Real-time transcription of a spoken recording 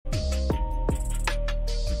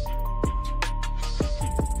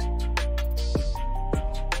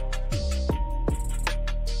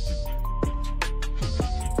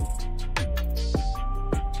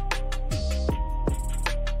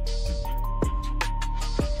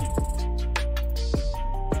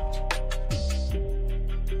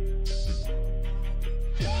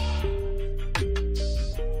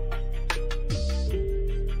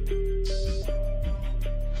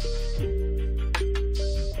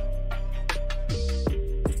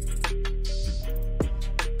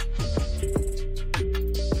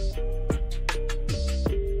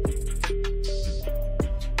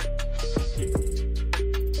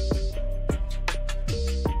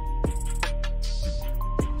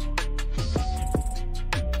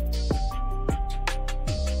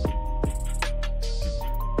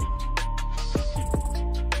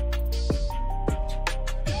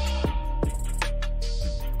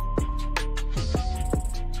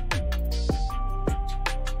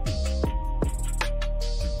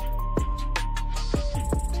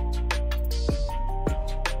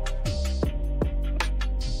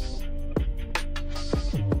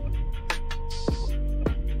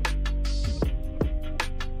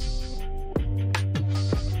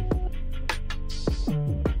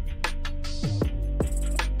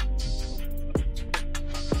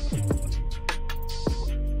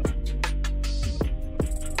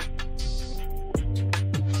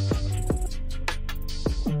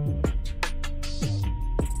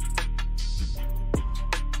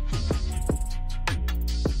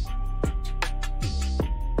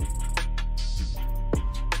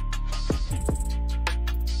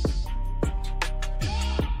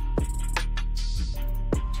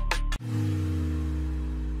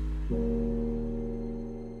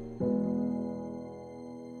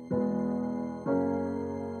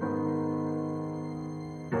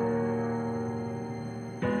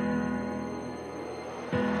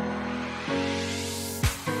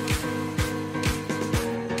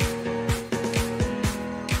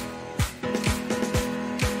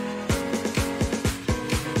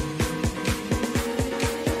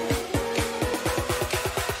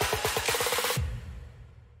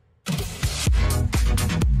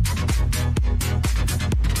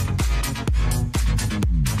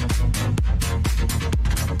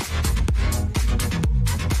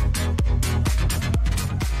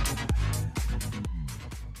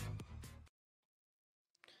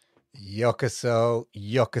Yokoso,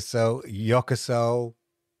 Yokoso, Yokoso.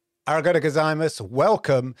 Arigato gozaimasu.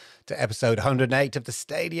 Welcome to episode 108 of the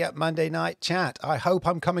Stadia Monday Night Chat. I hope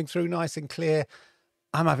I'm coming through nice and clear.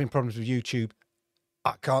 I'm having problems with YouTube.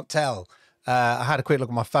 I can't tell. I had a quick look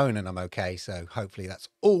at my phone and I'm okay, so hopefully that's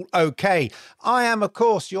all okay. I am, of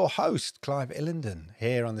course, your host, Clive Illenden,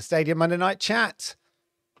 here on the Stadia Monday Night Chat.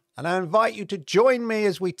 And I invite you to join me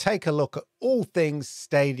as we take a look at all things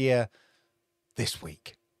Stadia this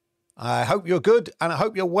week. I hope you're good and I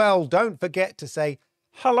hope you're well. Don't forget to say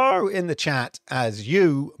hello in the chat, as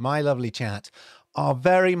you, my lovely chat, are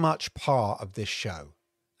very much part of this show.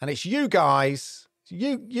 And it's you guys,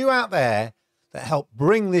 you out there, that help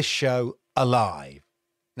bring this show alive.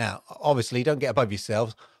 Now, obviously, don't get above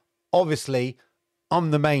yourselves. Obviously, I'm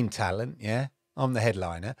the main talent, yeah? I'm the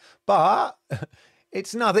headliner. But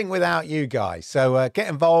it's nothing without you guys. So get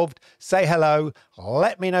involved, say hello,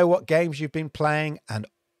 let me know what games you've been playing and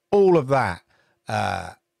all of that.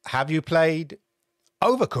 Have you played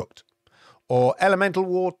Overcooked or Elemental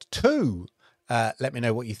War 2? Let me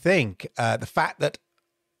know what you think. The fact that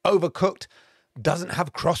Overcooked doesn't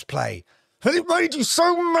have crossplay, has it made you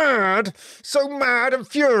so mad and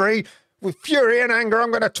fury? With fury and anger,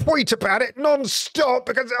 I'm going to tweet about it non-stop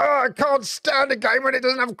because I can't stand a game when it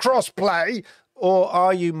doesn't have crossplay. Or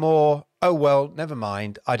are you more, oh, well, never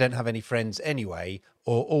mind, I don't have any friends anyway,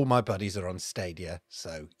 or all my buddies are on Stadia,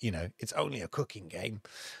 so, you know, it's only a cooking game.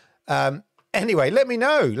 Anyway, let me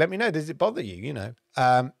know. Let me know. Does it bother you, you know?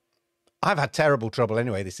 I've had terrible trouble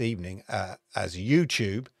anyway this evening, as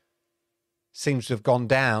YouTube seems to have gone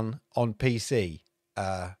down on PC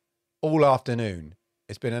all afternoon.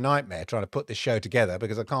 It's been a nightmare trying to put this show together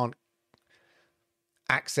because I can't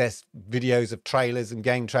access videos of trailers and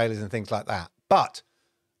game trailers and things like that. But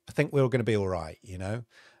I think we're going to be all right, you know.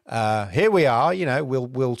 Here we are, you know,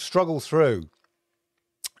 we'll struggle through.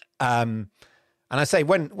 And I say,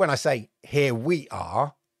 when I say here we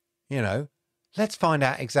are, you know, let's find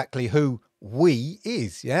out exactly who we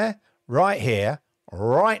is, yeah? Right here,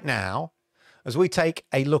 right now, as we take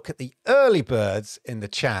a look at the early birds in the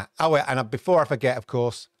chat. Oh, and before I forget, of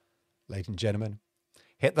course, ladies and gentlemen,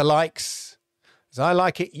 hit the likes. As I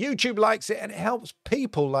like it, YouTube likes it, and it helps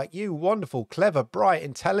people like you, wonderful, clever, bright,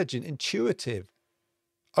 intelligent, intuitive,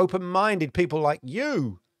 open-minded people like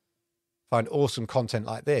you find awesome content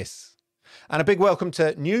like this. And a big welcome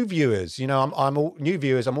to new viewers. You know, I'm all new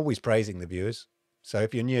viewers. I'm always praising the viewers. So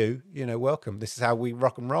if you're new, you know, welcome. This is how we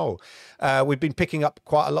rock and roll. We've been picking up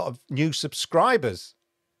quite a lot of new subscribers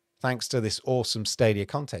thanks to this awesome Stadia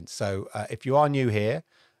content. So if you are new here,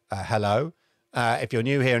 hello. If you're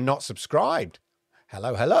new here and not subscribed,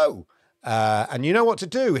 hello, hello. And you know what to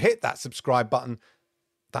do. Hit that subscribe button.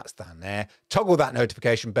 That's down there. Toggle that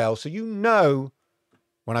notification bell so you know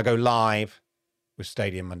when I go live with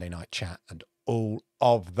Stadia Monday Night Chat and all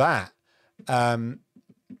of that.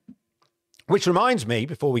 Which reminds me,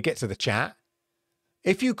 before we get to the chat,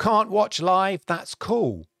 if you can't watch live, that's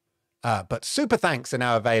cool. But super thanks are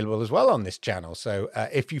now available as well on this channel. So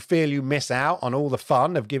if you feel you miss out on all the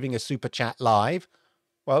fun of giving a super chat live,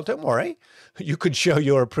 well, don't worry. You could show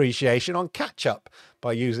your appreciation on catch up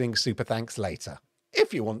by using super thanks later,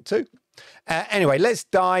 if you want to. Anyway, let's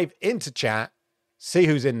dive into chat, see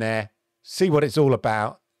who's in there, see what it's all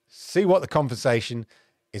about, see what the conversation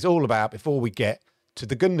is all about before we get to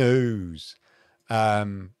the good news.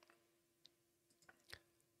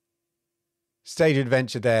 Stage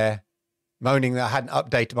Adventure there, moaning that I hadn't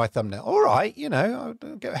updated my thumbnail. All right, you know,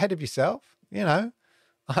 don't get ahead of yourself. You know,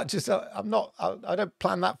 I don't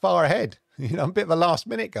plan that far ahead. You know, I'm a bit of a last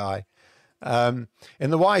minute guy. In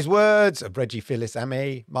the wise words of Reggie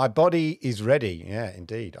Fils-Aimé, my body is ready. Yeah,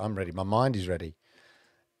 indeed. I'm ready. My mind is ready.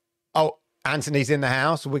 Oh, Anthony's in the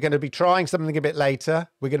house. We're going to be trying something a bit later.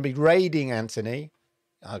 We're going to be raiding Anthony.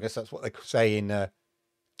 I guess that's what they say in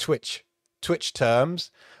Twitch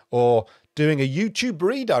terms, or doing a YouTube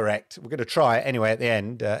redirect. We're going to try it anyway at the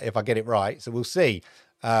end if I get it right. So we'll see.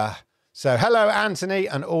 So hello, Anthony,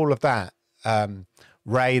 and all of that.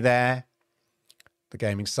 Ray there, the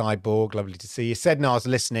gaming cyborg. Lovely to see you. Sednar's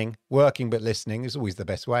listening, working but listening is always the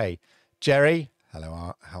best way. Jerry,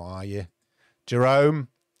 hello, how are you? Jerome,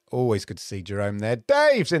 always good to see Jerome there.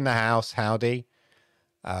 Dave's in the house. Howdy.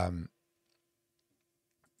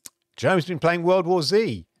 Jerome's been playing World War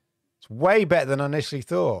Z. It's way better than I initially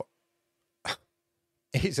thought.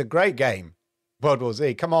 It's a great game, World War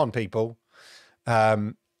Z. Come on, people.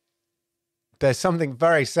 There's something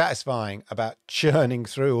very satisfying about churning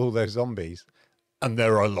through all those zombies. And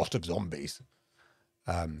there are a lot of zombies.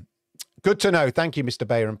 Good to know. Thank you, Mr.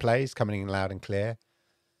 Bayer and Plays, coming in loud and clear.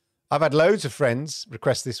 I've had loads of friends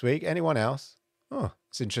request this week. Anyone else? Oh,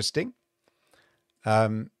 it's interesting.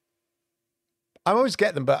 I always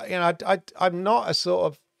get them, but I'm not a sort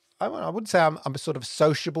of, I wouldn't say I'm a sort of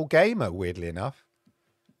sociable gamer, weirdly enough.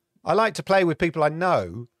 I like to play with people I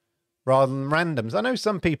know rather than randoms. I know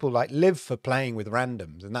some people like live for playing with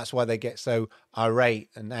randoms, and that's why they get so irate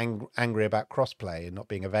and angry about crossplay and not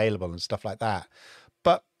being available and stuff like that.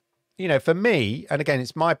 But, for me, and again,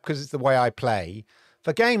 because it's the way I play,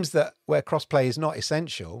 for games where crossplay is not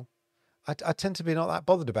essential, I tend to be not that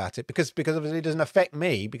bothered about it because obviously it doesn't affect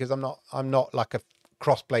me because I'm not like a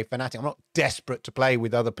crossplay fanatic. I'm not desperate to play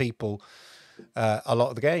with other people a lot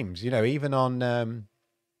of the games. Even on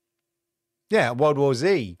World War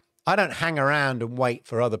Z, I don't hang around and wait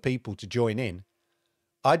for other people to join in.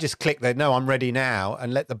 I just click that no, I'm ready now,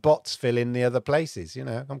 and let the bots fill in the other places.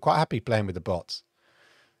 I'm quite happy playing with the bots.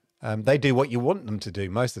 They do what you want them to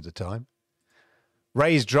do most of the time.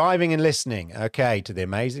 Ray's driving and listening. Okay, to the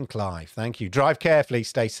amazing Clive. Thank you. Drive carefully.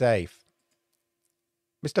 Stay safe.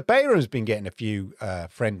 Mr. Bayram's been getting a few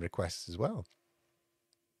friend requests as well.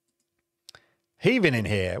 Heaving in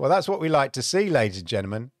here. Well, that's what we like to see, ladies and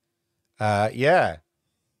gentlemen. Yeah.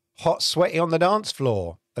 Hot, sweaty on the dance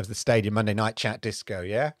floor of the Stadium Monday Night Chat Disco,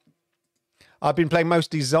 yeah? I've been playing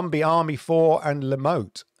mostly Zombie Army 4 and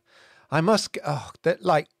Lamote. I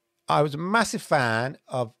was a massive fan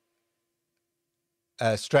of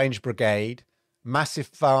Strange Brigade, massive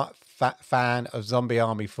fan of Zombie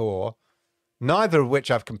Army 4, neither of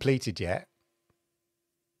which I've completed yet.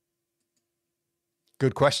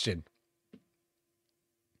 Good question.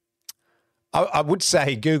 I would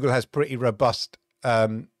say Google has pretty robust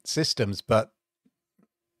systems, but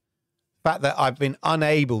the fact that I've been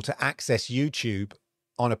unable to access YouTube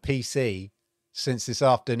on a PC since this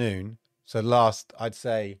afternoon, so last, I'd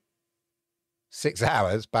say, 6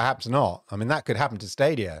 hours, perhaps not. I mean, that could happen to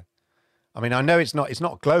Stadia. I mean, I know it's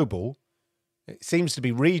not global. It seems to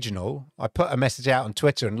be regional. I put a message out on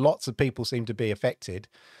Twitter and lots of people seem to be affected.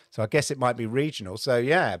 So I guess it might be regional. So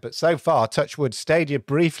yeah, but so far, touch wood, Stadia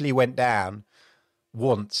briefly went down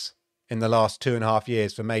once in the last 2.5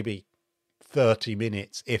 years for maybe 30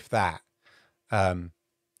 minutes, if that.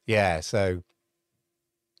 So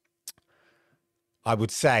I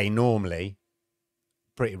would say normally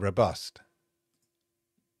pretty robust.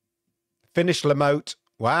 Finish Lamote.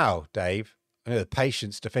 Wow, Dave. The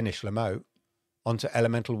patience to finish Lamote. On to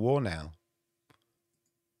Elemental War now.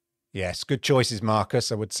 Yes, good choices,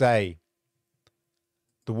 Marcus, I would say.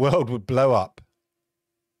 The world would blow up.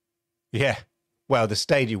 Yeah, well, the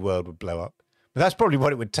Stadia world would blow up. But that's probably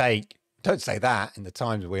what it would take. Don't say that in the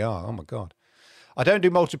times we are. Oh, my God. I don't do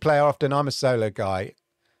multiplayer often. I'm a solo guy.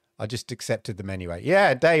 I just accepted them anyway.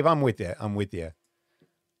 Yeah, Dave, I'm with you.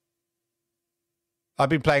 I've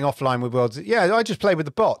been playing offline with Worlds. Yeah, I just play with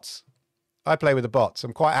the bots. I'm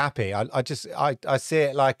quite happy. I see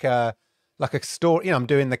it like a story. I'm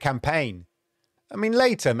doing the campaign. I mean,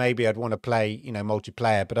 later maybe I'd want to play,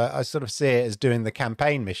 multiplayer, but I sort of see it as doing the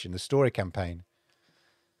campaign mission, the story campaign.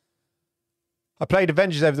 I played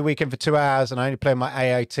Avengers over the weekend for 2 hours, and I only played my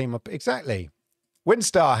AA team up. Exactly.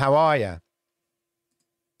 Windstar, how are you?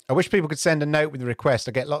 I wish people could send a note with a request.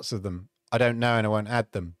 I get lots of them. I don't know, and I won't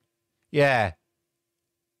add them. Yeah.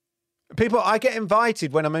 I get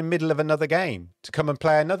invited when I'm in the middle of another game to come and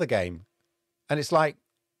play another game. And it's like,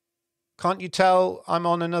 can't you tell I'm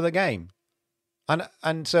on another game?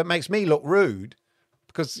 And so it makes me look rude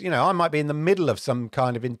because, I might be in the middle of some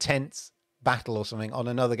kind of intense battle or something on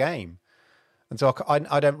another game. And so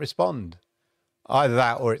I don't respond. Either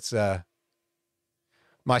that or it's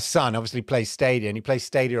my son obviously plays Stadia, and he plays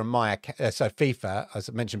Stadia on my FIFA, as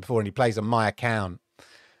I mentioned before, and he plays on my account.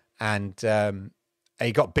 And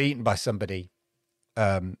he got beaten by somebody.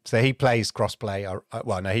 So he plays crossplay.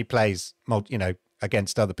 He plays,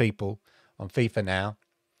 against other people on FIFA now.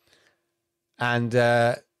 And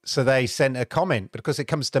so they sent a comment because it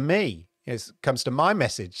comes to me. It comes to my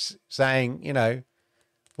message saying,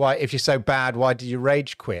 why, if you're so bad, why did you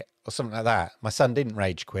rage quit or something like that? My son didn't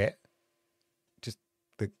rage quit, just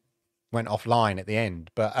went offline at the end.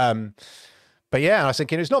 But yeah, I was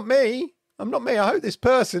thinking, it's not me. I'm not me. I hope this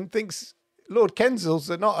person thinks Lord Kenzil's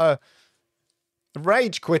not a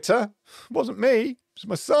rage quitter. It wasn't me. It was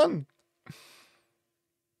my son.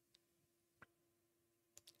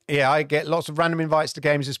 Yeah, I get lots of random invites to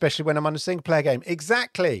games, especially when I'm on a single player game.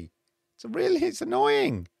 Exactly. It's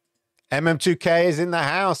annoying. MM2K is in the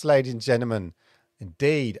house, ladies and gentlemen.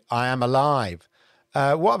 Indeed, I am alive.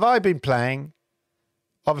 What have I been playing?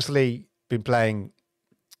 Obviously, been playing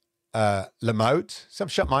Lamote. So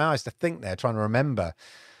I've shut my eyes to think there, trying to remember.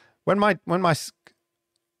 When my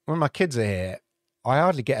kids are here, I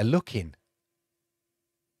hardly get a look in.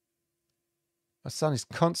 My son is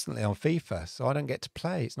constantly on FIFA, so I don't get to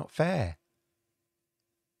play. It's not fair.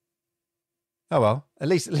 Oh, well, at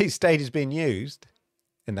least Stadia's being used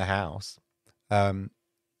in the house.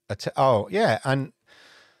 Oh, yeah. And,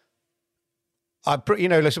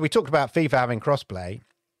 listen, we talked about FIFA having crossplay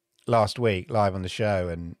last week live on the show.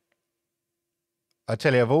 And I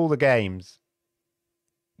tell you, of all the games,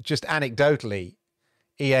 just anecdotally,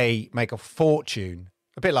 EA make a fortune,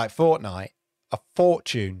 a bit like Fortnite, a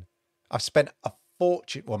fortune. I've spent a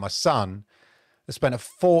fortune. Well, my son has spent a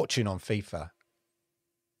fortune on FIFA.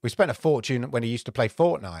 We spent a fortune when he used to play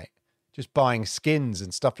Fortnite, just buying skins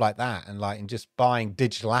and stuff like that, and just buying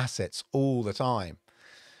digital assets all the time.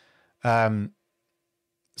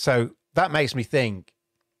 So that makes me think,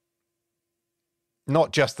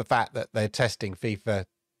 not just the fact that they're testing FIFA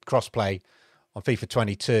crossplay on FIFA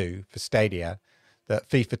 22 for Stadia, that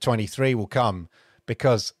FIFA 23 will come,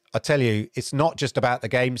 because I tell you, it's not just about the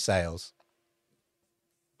game sales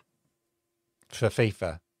for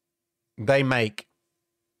FIFA. They make,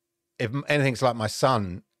 if anything's like my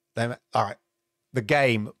son, all right, the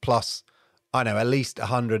game plus, I know, at least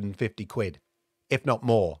 150 quid, if not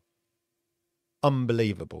more.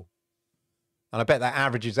 Unbelievable. And I bet that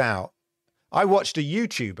averages out. I watched a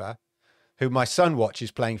YouTuber who my son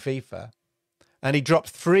watches playing FIFA, and he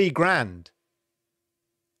dropped $3,000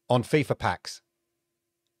 on FIFA packs.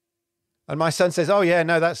 And my son says, oh yeah,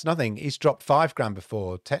 no, that's nothing. He's dropped $5,000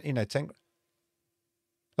 before, 10.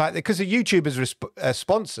 Like, because the YouTubers are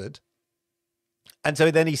sponsored. And so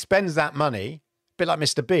then he spends that money, a bit like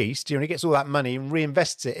Mr. Beast, he gets all that money and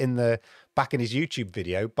reinvests it back in his YouTube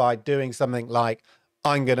video by doing something like,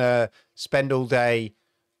 I'm going to spend all day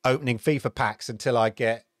opening FIFA packs until I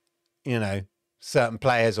get, certain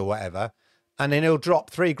players or whatever. And then he'll drop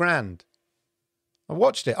 $3,000. I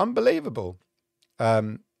watched it. Unbelievable.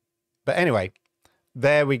 But anyway,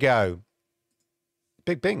 there we go.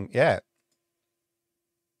 Big Bing. Yeah.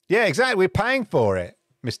 Yeah, exactly. We're paying for it,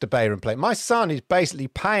 Mr. Bayron Play. My son is basically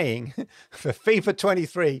paying for FIFA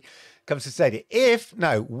 23 comes to Stadia.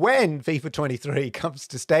 When FIFA 23 comes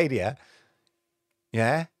to Stadia,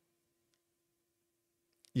 yeah,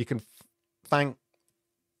 you can thank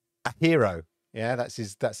a hero. Yeah, that's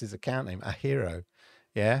his account name, a hero.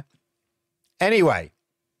 Yeah. Anyway,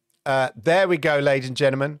 there we go, ladies and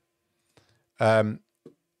gentlemen.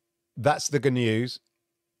 That's the good news.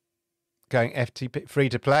 Going FTP free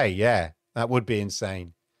to play, yeah, that would be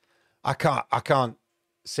insane. I can't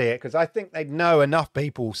see it, because I think they'd know enough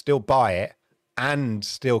people still buy it and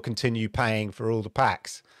still continue paying for all the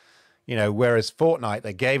packs. Whereas Fortnite,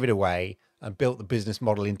 they gave it away and built the business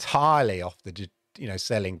model entirely off the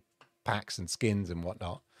selling packs and skins and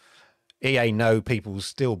whatnot. EA know people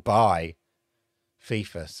still buy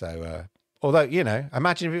FIFA, so although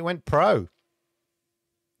imagine if it went pro,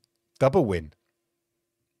 double win.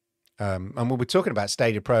 And we'll be talking about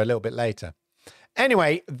Stadia Pro a little bit later.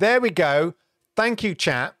 Anyway, there we go. Thank you,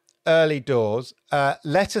 chat. Early doors.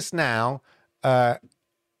 Let us now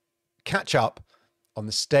catch up on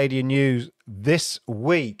the Stadia news this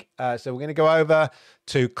week. So we're going to go over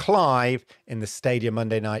to Clive in the Stadia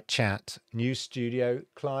Monday Night Chat news studio.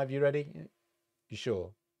 Clive, you ready? You sure?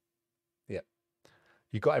 Yeah.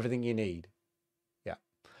 You got everything you need? Yeah.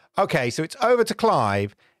 Okay, so it's over to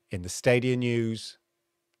Clive in the Stadia news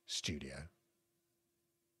studio.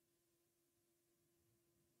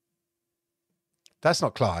 That's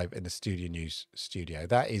not Clive in the Stadia news studio.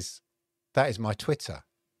 That is my Twitter.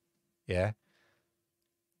 Yeah.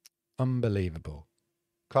 Unbelievable.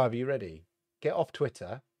 Clive, are you ready? Get off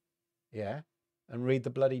Twitter. Yeah. And read the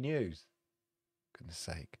bloody news. Goodness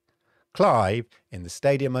sake. Clive in the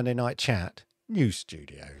Stadia Monday Night Chat news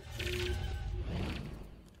studio.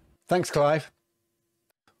 Thanks, Clive.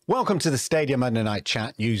 Welcome to the Stadia Monday Night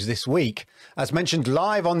Chat news this week. As mentioned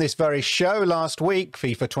live on this very show last week,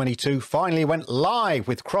 FIFA 22 finally went live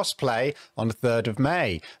with crossplay on the 3rd of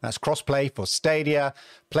May. That's crossplay for Stadia,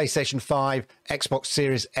 PlayStation 5, Xbox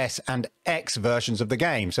Series S and X versions of the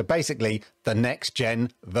game. So basically the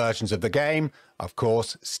next-gen versions of the game, of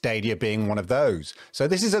course, Stadia being one of those. So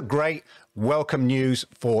this is a great welcome news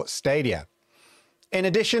for Stadia. In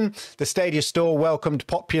addition, the Stadia store welcomed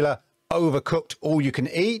popular Overcooked All You Can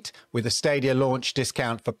Eat with a Stadia launch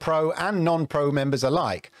discount for pro and non-pro members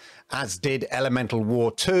alike, as did Elemental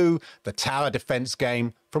War 2, the tower defense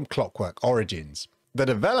game from Clockwork Origins. The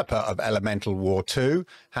developer of Elemental War 2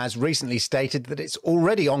 has recently stated that it's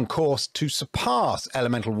already on course to surpass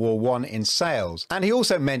Elemental War 1 in sales, and he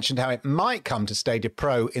also mentioned how it might come to Stadia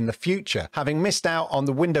Pro in the future, having missed out on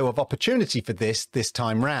the window of opportunity for this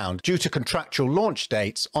time round due to contractual launch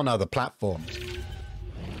dates on other platforms.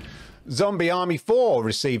 Zombie Army 4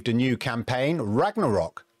 received a new campaign,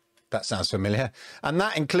 Ragnarok. That sounds familiar. And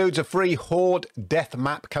that includes a free Horde Death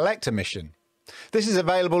Map Collector mission. This is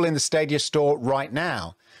available in the Stadia store right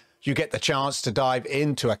now. You get the chance to dive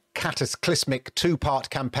into a cataclysmic 2-part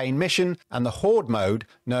campaign mission and the Horde mode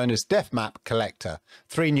known as Death Map Collector.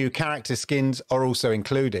 3 new character skins are also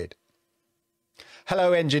included.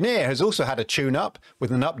 Hello Engineer has also had a tune-up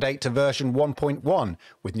with an update to version 1.1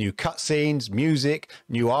 with new cutscenes, music,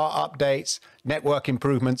 new art updates, network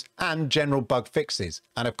improvements and general bug fixes.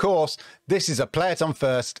 And of course, this is a Play It On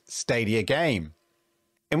First Stadia game.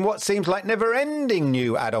 In what seems like never-ending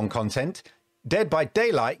new add-on content, Dead by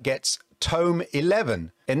Daylight gets Tome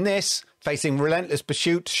 11. In this, facing relentless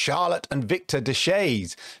pursuit, Charlotte and Victor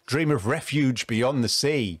Deshays dream of refuge beyond the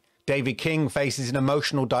sea. David King faces an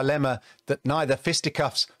emotional dilemma that neither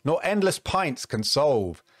fisticuffs nor endless pints can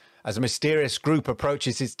solve as a mysterious group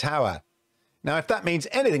approaches his tower. Now, if that means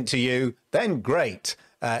anything to you, then great.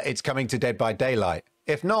 It's coming to Dead by Daylight.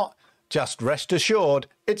 If not, just rest assured,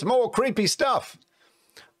 it's more creepy stuff.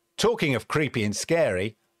 Talking of creepy and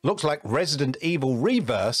scary, looks like Resident Evil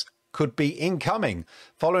Reverse could be incoming,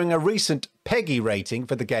 following a recent PEGI rating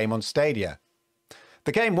for the game on Stadia.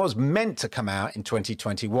 The game was meant to come out in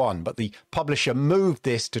 2021, but the publisher moved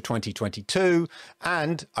this to 2022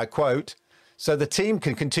 and, I quote, "so the team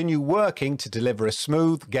can continue working to deliver a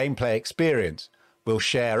smooth gameplay experience. We'll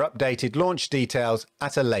share updated launch details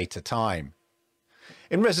at a later time."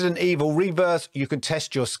 In Resident Evil Reverse, you can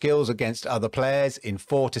test your skills against other players in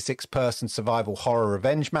 4 to 6 person survival horror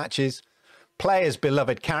revenge matches, play as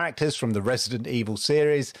beloved characters from the Resident Evil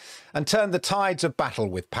series, and turn the tides of battle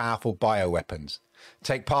with powerful bioweapons.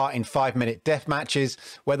 Take part in 5-minute death matches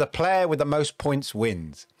where the player with the most points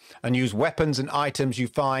wins, and use weapons and items you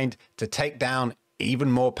find to take down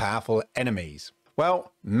even more powerful enemies.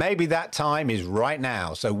 Well, maybe that time is right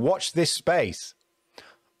now, so watch this space.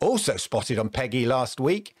 Also spotted on PEGI last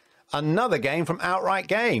week, another game from Outright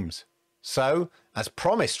Games. So, as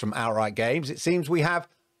promised from Outright Games, it seems we have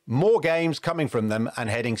more games coming from them and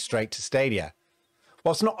heading straight to Stadia.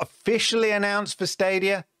 Whilst not officially announced for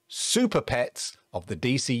Stadia, Super Pets of the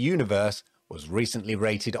DC Universe was recently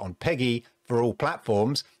rated on PEGI for all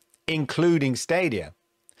platforms, including Stadia.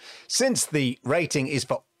 Since the rating is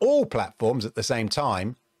for all platforms at the same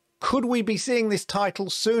time, could we be seeing this title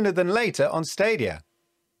sooner than later on Stadia?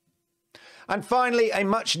 And finally, a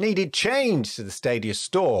much-needed change to the Stadia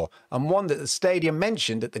store, and one that the Stadia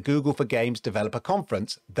mentioned at the Google for Games developer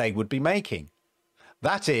conference they would be making.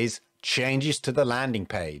 That is, changes to the landing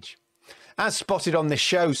page. As spotted on this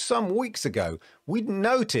show some weeks ago, we'd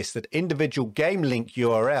noticed that individual game link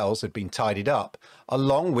URLs had been tidied up,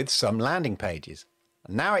 along with some landing pages.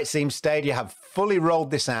 Now it seems Stadia have fully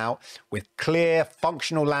rolled this out with clear,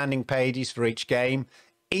 functional landing pages for each game,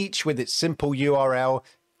 each with its simple URL,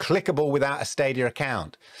 clickable without a Stadia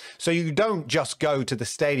account. So you don't just go to the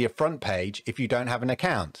Stadia front page if you don't have an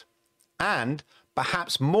account. And,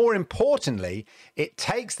 perhaps more importantly, it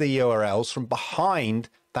takes the URLs from behind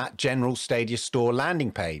that general Stadia store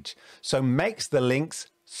landing page, so makes the links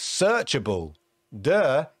searchable.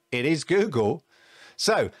 Duh, it is Google.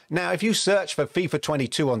 So now if you search for FIFA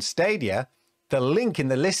 22 on Stadia, the link in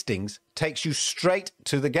the listings takes you straight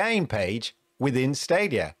to the game page within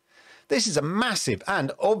Stadia. This is a massive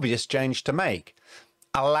and obvious change to make,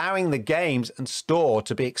 allowing the games and store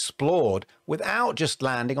to be explored without just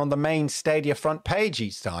landing on the main Stadia front page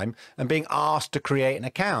each time and being asked to create an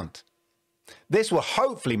account. This will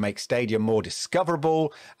hopefully make Stadia more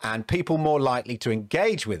discoverable and people more likely to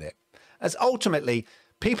engage with it, as ultimately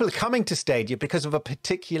people are coming to Stadia because of a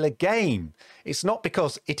particular game. It's not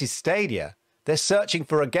because it is Stadia. They're searching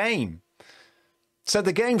for a game. So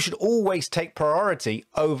the game should always take priority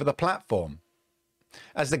over the platform,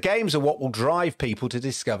 as the games are what will drive people to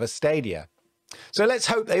discover Stadia. So let's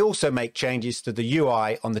hope they also make changes to the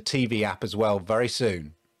UI on the TV app as well very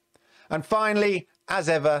soon. And finally, as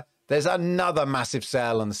ever, there's another massive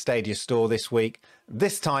sale on the Stadia store this week,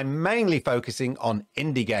 this time mainly focusing on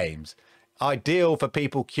indie games, ideal for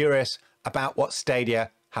people curious about what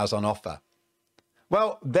Stadia has on offer.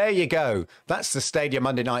 Well, there you go. That's the Stadia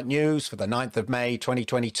Monday Night News for the 9th of May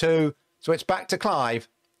 2022. So it's back to Clive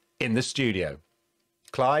in the studio.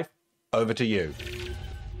 Clive, over to you.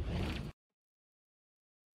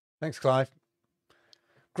 Thanks, Clive.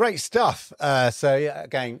 Great stuff. So yeah,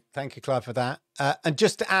 again, thank you, Clive, for that. And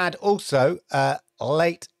just to add also,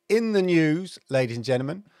 late in the news, ladies and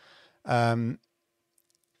gentlemen,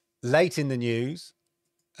 late in the news,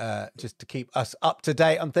 just to keep us up to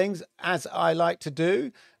date on things, as I like to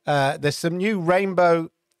do, there's some new Rainbow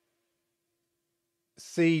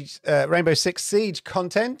Six Siege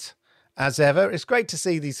content. as ever. It's great to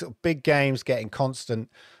see these sort of big games getting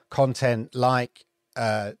constant content like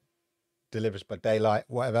Deliver Us by Daylight,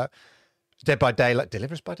 whatever. Dead by Daylight.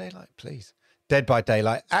 Deliver Us by Daylight, please. Dead by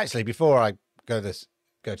Daylight. Actually, before I go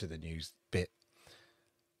to the news bit.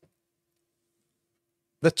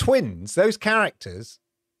 The twins, those characters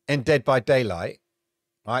in Dead by Daylight,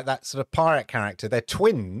 right? That sort of pirate character, they're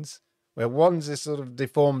twins, where one's this sort of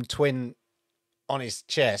deformed twin on his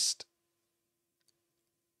chest.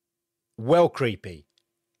 Well creepy.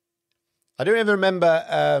 I don't even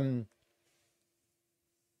remember.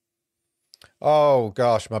 Oh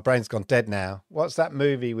gosh, my brain's gone dead now. What's that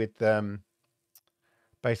movie with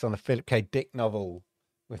based on a Philip K. Dick novel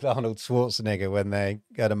with Arnold Schwarzenegger when they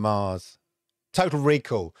go to Mars? Total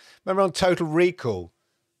Recall. Remember on Total Recall,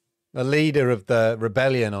 the leader of the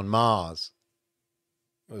rebellion on Mars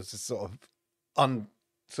was a sort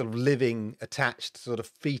of living attached sort of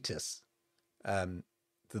fetus to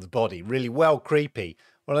the body, really well creepy.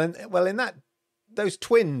 Well, in that those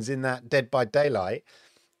twins in that Dead by Daylight,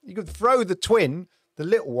 you could throw the twin, the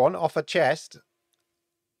little one, off a chest,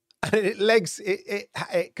 and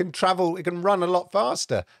it can travel, it can run a lot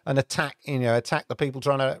faster and attack the people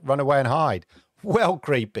trying to run away and hide. Well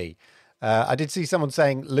creepy. I did see someone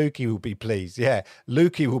saying Lukey will be pleased. Yeah,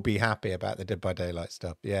 Lukey will be happy about the Dead by Daylight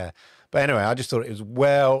stuff. Yeah. But anyway, I just thought it was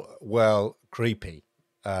well creepy.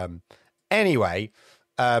 Anyway,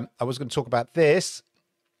 I was going to talk about this.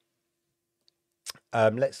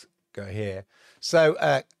 Let's go here. So,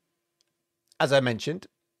 as I mentioned,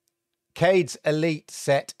 Cade's Elite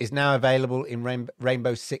set is now available in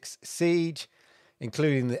Rainbow Six Siege,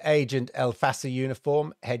 including the Agent El Fassa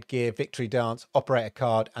uniform, headgear, victory dance, operator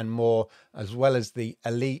card, and more, as well as the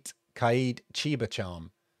Elite Kaid Chiba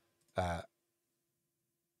charm. There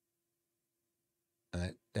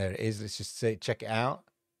it is. Let's just check it out.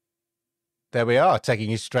 There we are, taking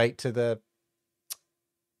you straight to the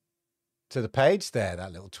page there,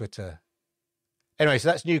 that little Twitter. Anyway, so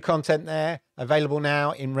that's new content there, available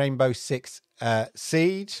now in Rainbow Six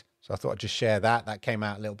Siege. So I thought I'd just share that. That came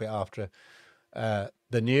out a little bit after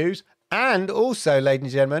the news. And also, ladies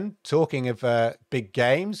and gentlemen, talking of big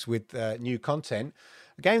games with new content,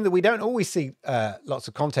 a game that we don't always see lots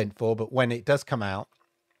of content for, but when it does come out,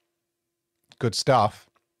 good stuff.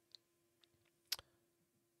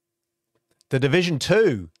 The Division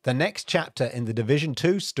 2, the next chapter in the Division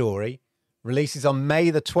 2 story, releases on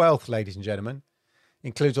May the 12th, ladies and gentlemen.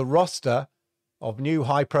 Includes a roster of new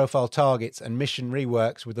high-profile targets and mission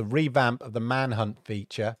reworks with a revamp of the Manhunt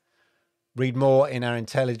feature. Read more in our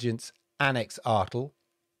Intelligence Annex article.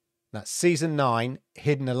 That's Season 9,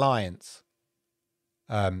 Hidden Alliance.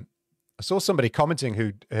 I saw somebody commenting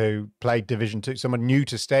who played Division 2, someone new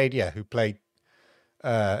to Stadia who played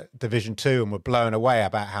Division 2 and were blown away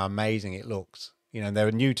about how amazing it looks. You know, they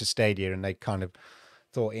were new to Stadia and they kind of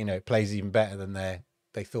thought, it plays even better than they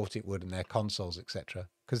thought it would in their consoles, etc.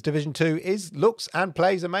 Because Division 2 looks and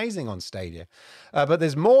plays amazing on Stadia. But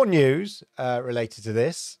there's more news related to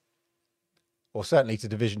this, or certainly to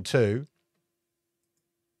Division 2.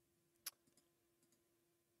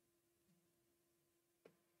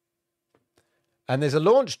 And there's a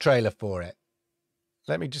launch trailer for it.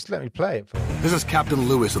 Let me play it for you. This is Captain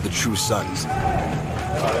Lewis of the True Sons.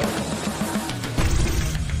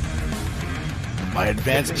 My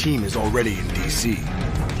advanced team is already in DC.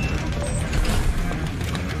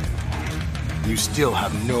 You still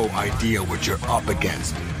have no idea what you're up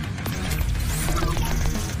against.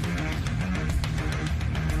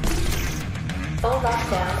 Full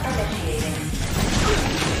lockdown initiating.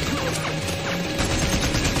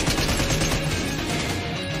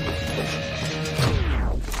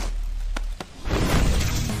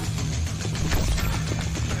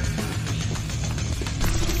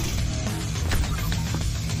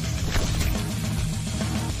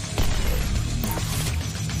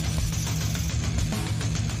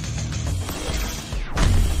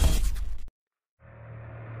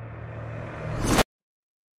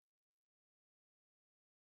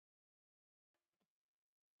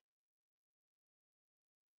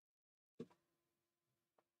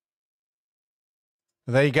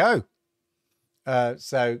 There you go.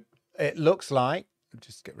 So it looks like,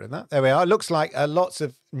 just get rid of that. There we are. It looks like lots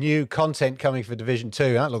of new content coming for Division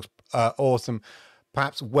 2. That looks awesome.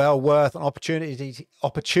 Perhaps well worth an opportunity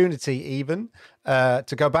even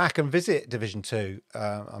to go back and visit Division 2.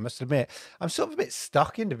 I must admit, I'm sort of a bit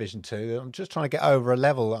stuck in Division 2. I'm just trying to get over a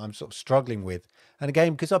level that I'm sort of struggling with. And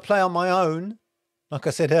again, because I play on my own, like I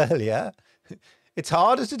said earlier, it's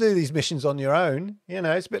harder to do these missions on your own.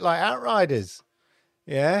 It's a bit like Outriders.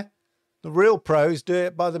 Yeah, the real pros do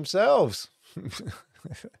it by themselves.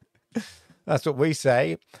 That's what we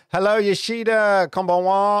say. Hello, Yoshida.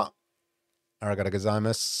 Konbanwa. Arigato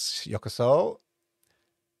gozaimasu. Yokoso.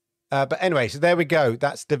 But anyway, so there we go.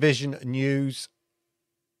 That's Division News.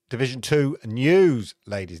 Division 2 news,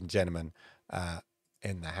 ladies and gentlemen,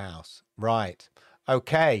 in the house. Right.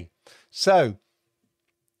 Okay. So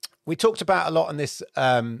we talked about a lot on this.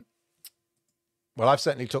 Well, I've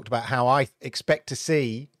certainly talked about how I expect to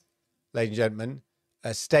see, ladies and gentlemen,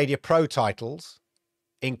 Stadia Pro titles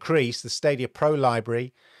increase, the Stadia Pro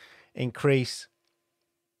library increase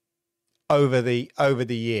over the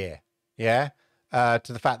year. Yeah. To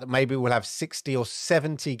the fact that maybe we'll have 60 or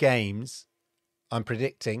 70 games. I'm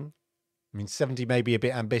predicting. I mean, 70 may be a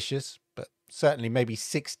bit ambitious, but certainly maybe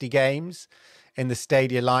 60 games in the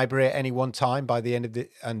Stadia library at any one time by the end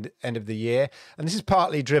of the year. And this is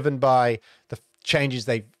partly driven by the changes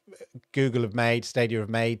Google have made, Stadia have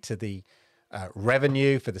made to the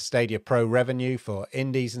revenue for the Stadia Pro revenue for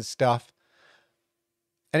indies and stuff.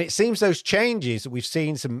 And it seems those changes, we've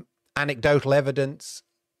seen some anecdotal evidence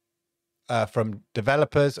from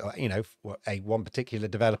developers, or, one particular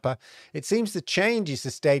developer. It seems the changes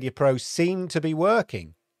to Stadia Pro seem to be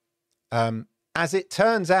working. As it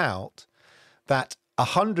turns out that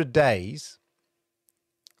 100 Days,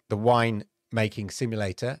 the wine making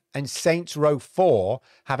simulator, and Saints Row 4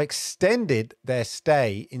 have extended their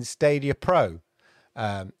stay in Stadia Pro.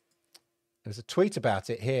 There's a tweet about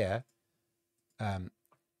it here.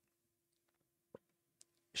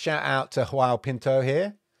 Shout out to Joao Pinto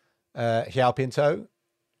here. Joao Pinto.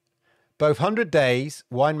 Both 100 Days,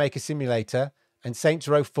 Winemaker Simulator, and Saints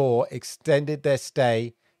Row 4 extended their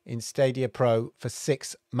stay in Stadia Pro for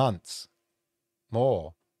 6 months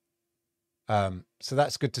more. So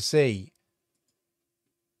that's good to see.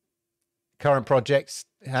 Current projects,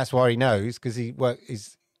 that's why he knows, because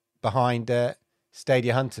he's behind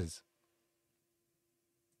Stadia Hunters.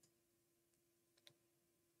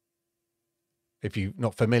 If you're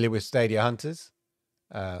not familiar with Stadia Hunters,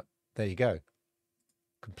 there you go.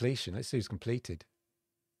 Completion. Let's see who's completed.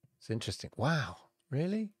 It's interesting. Wow.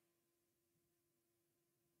 Really?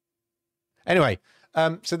 Anyway,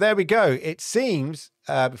 so there we go. It seems,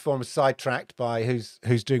 before I'm sidetracked by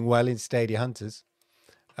who's doing well in Stadia Hunters,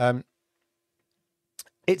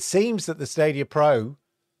 it seems that the Stadia Pro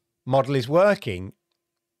model is working,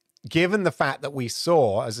 given the fact that we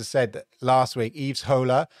saw, as I said last week, Yves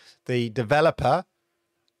Holler, the developer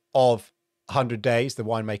of 100 Days, the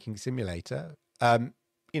winemaking simulator,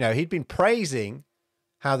 he'd been praising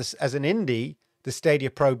how this, as an indie, the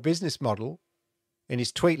Stadia Pro business model in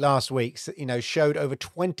his tweet last week, showed over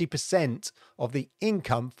 20% of the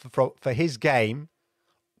income for his game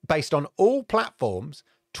based on all platforms.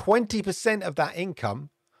 20% of that income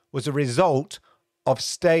was a result of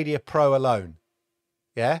Stadia Pro alone.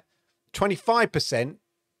 Yeah. 25%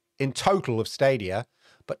 in total of Stadia,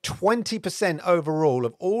 but 20% overall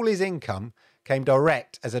of all his income came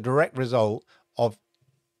as a direct result of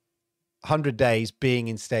 100 Days being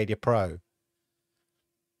in Stadia Pro.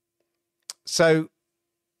 So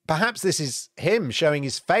perhaps this is him showing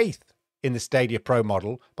his faith in the Stadia Pro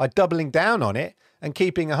model by doubling down on it and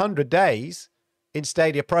keeping 100 Days in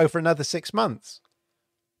Stadia Pro for another 6 months.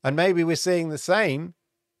 And maybe we're seeing the same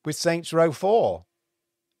with Saints Row 4.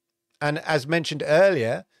 And as mentioned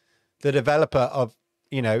earlier, the developer of,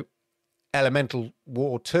 Elemental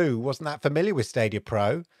War 2 wasn't that familiar with Stadia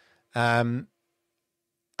Pro. And,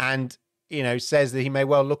 says that he may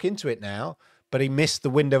well look into it now, but he missed the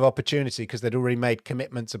window of opportunity because they'd already made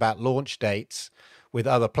commitments about launch dates with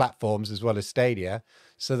other platforms as well as Stadia.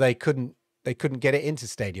 So they couldn't get it into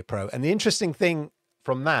Stadia Pro. And the interesting thing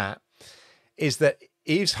from that is that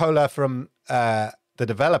Yves Holler, from the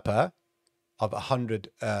developer of 100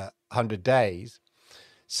 Days,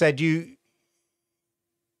 said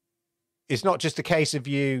it's not just a case of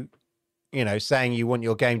you saying you want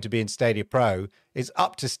your game to be in Stadia Pro. It's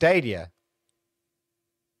up to Stadia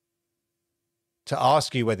to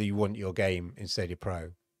ask you whether you want your game in Stadia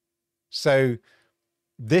Pro. So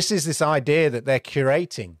this is this idea that they're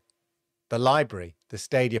curating the library, the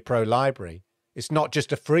Stadia Pro library. It's not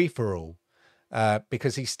just a free-for-all,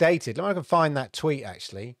 because he stated, let me go find that tweet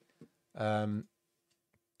actually, because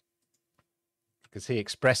he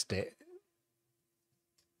expressed it.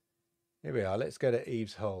 Here we are. Let's go to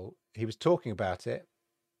Yves Holler. He was talking about it.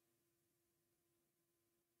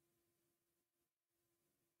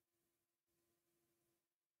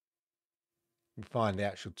 You can find the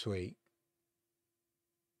actual tweet.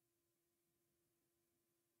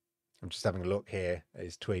 I'm just having a look here at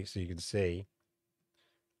his tweet so you can see.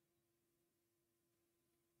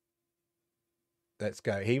 Let's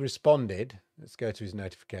go. He responded. Let's go to his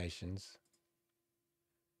notifications.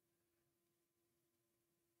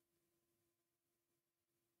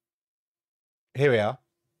 here we are.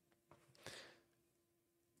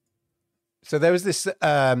 So there was this,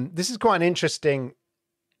 this is quite an interesting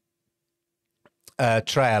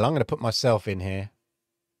trail. I'm going to put myself in here.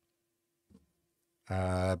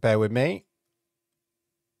 Bear with me.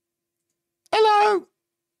 Hello.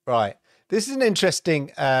 Right. This is an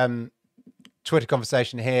interesting Twitter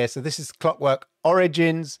conversation here. So this is Clockwork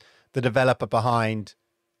Origins, the developer behind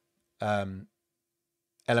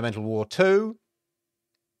Elemental War 2.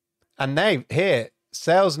 And they here,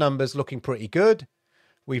 sales numbers looking pretty good.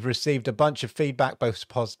 We've received a bunch of feedback, both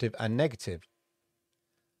positive and negative.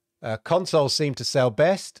 Consoles seem to sell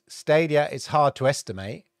best. Stadia, it's hard to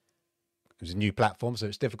estimate. It was a new platform, so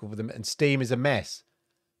it's difficult for them. And Steam is a mess.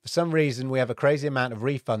 For some reason, we have a crazy amount of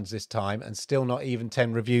refunds this time and still not even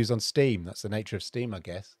 10 reviews on Steam. That's the nature of Steam, I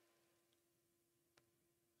guess.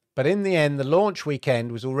 But in the end, the launch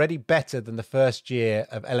weekend was already better than the first year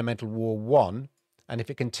of Elemental War 1. And if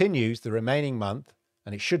it continues the remaining month,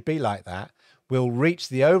 and it should be like that, we'll reach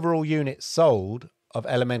the overall units sold of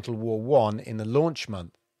Elemental War 1 in the launch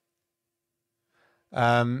month.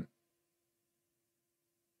 And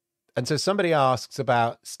so somebody asks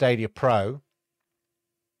about Stadia Pro.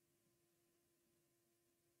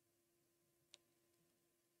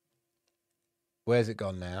 Where's it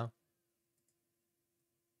gone now?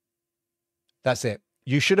 That's it.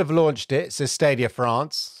 You should have launched it, says Stadia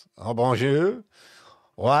France. Oh, bonjour.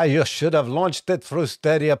 Why, you should have launched it through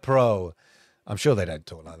Stadia Pro. I'm sure they don't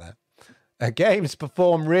talk like that. Games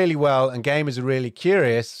perform really well and gamers are really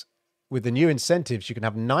curious. With the new incentives, you can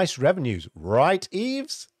have nice revenues. Right,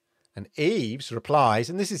 Eves? And Eves replies,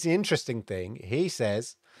 and this is the interesting thing, he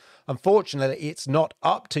says, unfortunately, it's not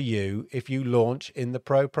up to you if you launch in the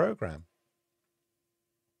Pro program.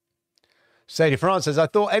 Stadia France says, I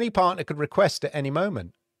thought any partner could request at any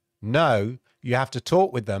moment. No, you have to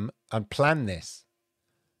talk with them and plan this.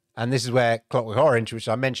 And this is where Clockwork Orange, which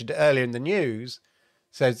I mentioned earlier in the news,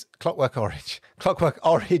 says Clockwork Origins. Clockwork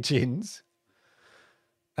Orange.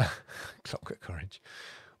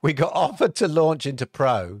 We got offered to launch into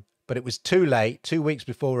Pro, but it was too late, 2 weeks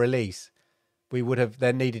before release. We would have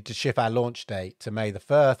then needed to shift our launch date to May the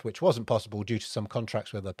 1st, which wasn't possible due to some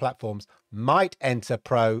contracts with other platforms. Might enter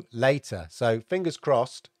Pro later. So fingers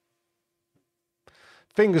crossed.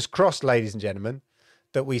 Fingers crossed, ladies and gentlemen,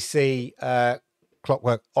 that we see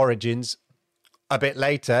Clockwork Origins a bit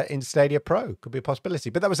later in Stadia Pro. Could be a possibility.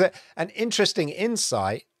 But that was an interesting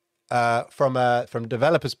insight from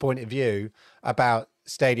developers' point of view about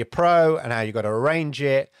Stadia Pro and how you got to arrange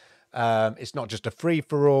it. It's not just a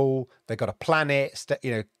free-for-all. They've got to plan it.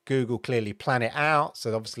 Google clearly plan it out.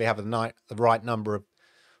 So obviously have the right number of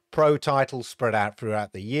Pro titles spread out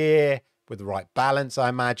throughout the year with the right balance, I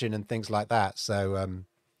imagine, and things like that. So,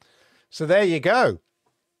 so there you go.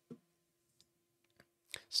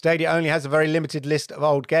 Stadia only has a very limited list of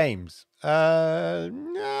old games. No,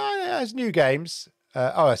 it has new games.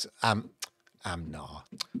 It's Amnar.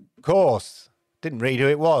 Of course. Didn't read who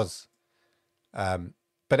it was.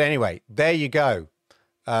 But anyway, there you go.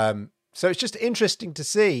 So it's just interesting to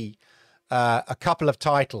see a couple of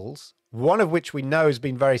titles, one of which we know has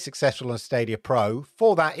been very successful on Stadia Pro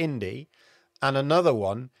for that indie, and another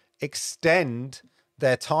one extend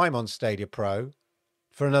their time on Stadia Pro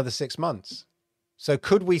for another 6 months. So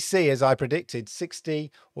could we see, as I predicted,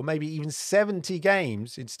 60 or maybe even 70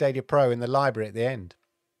 games in Stadia Pro in the library at the end?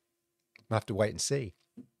 We'll have to wait and see.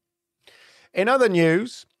 In other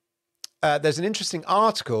news, there's an interesting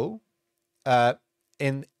article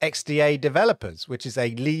in XDA Developers, which is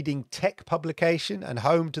a leading tech publication and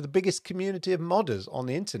home to the biggest community of modders on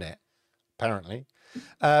the internet, apparently.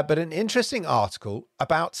 But an interesting article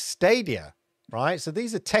about Stadia, right? So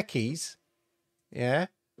these are techies, yeah?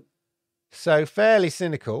 So fairly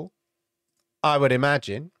cynical, I would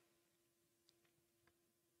imagine.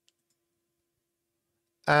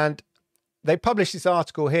 And they published this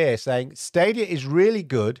article here saying, Stadia is really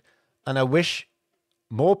good, and I wish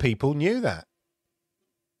more people knew that.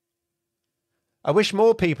 I wish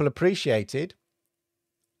more people appreciated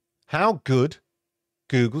how good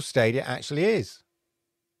Google Stadia actually is.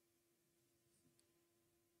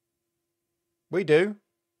 We do.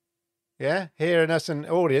 Yeah, hearing us and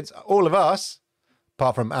audience, all of us,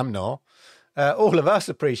 apart from Amnor, all of us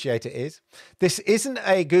appreciate it is. This isn't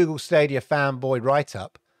a Google Stadia fanboy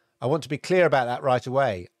write-up. I want to be clear about that right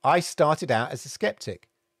away. I started out as a skeptic.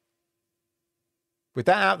 With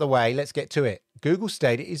that out of the way, let's get to it. Google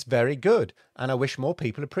Stadia is very good, and I wish more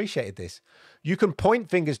people appreciated this. You can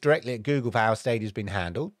point fingers directly at Google for how Stadia has been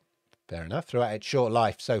handled. Fair enough. Throughout its short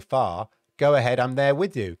life so far, go ahead, I'm there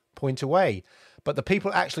with you. Point away. But the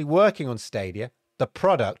people actually working on Stadia, the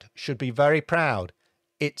product, should be very proud.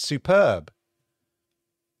 It's superb.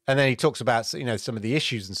 And then he talks about, you know, some of the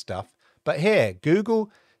issues and stuff. But here,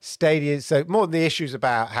 Google Stadia, so more of the issues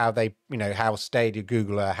about how they, you know, how Stadia,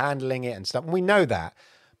 Google are handling it and stuff. And we know that.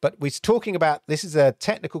 But we're talking about, this is a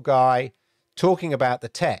technical guy talking about the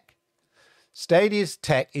tech. Stadia's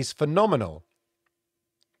tech is phenomenal.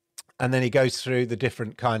 And then he goes through the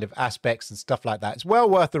different kind of aspects and stuff like that. It's well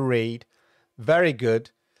worth a read. Very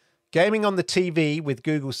good. Gaming on the TV with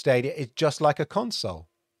Google Stadia is just like a console.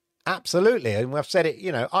 Absolutely. And I've said it,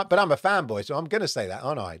 you know, but I'm a fanboy, so I'm going to say that,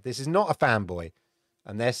 aren't I? This is not a fanboy.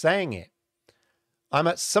 And they're saying it. I'm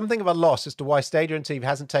at something of a loss as to why Stadia and TV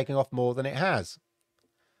hasn't taken off more than it has.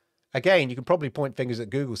 Again, you can probably point fingers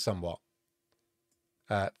at Google somewhat.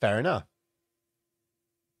 Fair enough.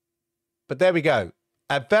 But there we go.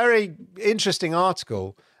 A very interesting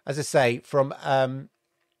article, as I say, from a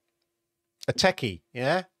techie,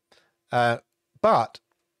 yeah? But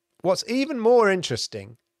what's even more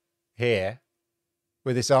interesting here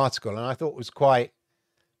with this article, and I thought was quite,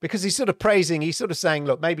 because he's sort of saying,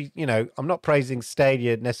 look, maybe, you know, I'm not praising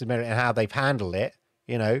Stadia necessarily and how they've handled it,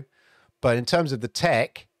 you know, but in terms of the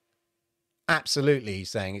tech, absolutely, he's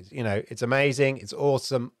saying, it's, you know, it's amazing, it's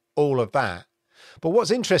awesome, all of that. But what's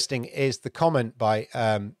interesting is the comment by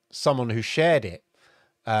someone who shared it.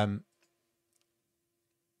 I'll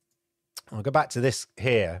go back to this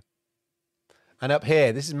here. And up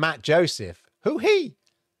here, this is Matt Joseph. Who he?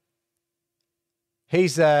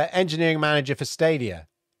 He's engineering manager for Stadia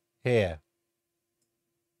here.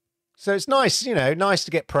 So it's nice, you know, nice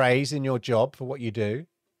to get praise in your job for what you do.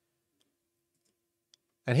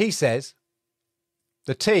 And he says,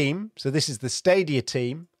 the team, so this is the Stadia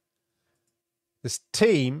team, this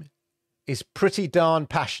team is pretty darn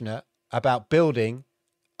passionate about building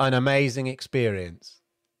an amazing experience.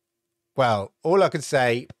 Well, all I can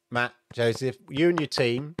say, Matt Joseph, you and your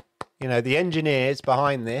team, you know, the engineers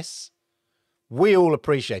behind this, we all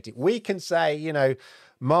appreciate it. We can say, you know,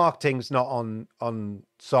 marketing's not on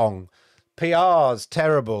song, PR's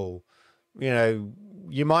terrible, you know,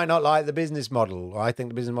 you might not like the business model. I think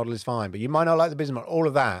the business model is fine, but you might not like the business model, all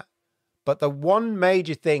of that. But the one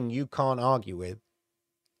major thing you can't argue with,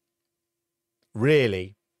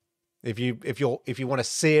 really, if you want a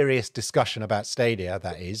serious discussion about Stadia,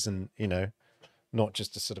 that is, and you know, not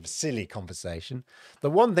just a sort of silly conversation, the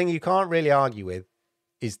one thing you can't really argue with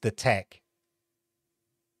is the tech.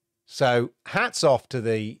 So hats off to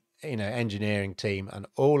the, you know, engineering team and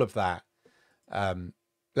all of that.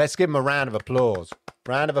 Let's give them a round of applause.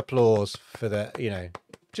 Round of applause for the, you know,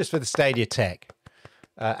 just for the Stadia tech.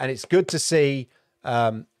 And it's good to see,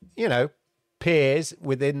 you know, peers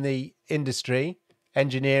within the industry,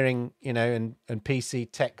 engineering, you know, and PC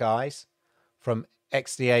tech guys from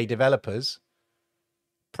XDA developers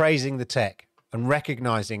praising the tech and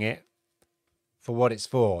recognizing it for what it's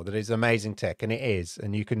for, that it's amazing tech, and it is.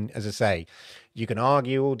 And you can, as I say, you can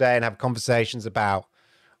argue all day and have conversations about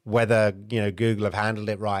whether, you know, Google have handled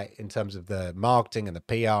it right in terms of the marketing and the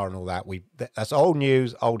PR and all that. That's old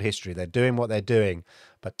news, old history. They're doing what they're doing.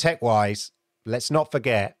 But tech-wise, let's not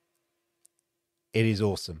forget, it is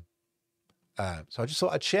awesome. So I just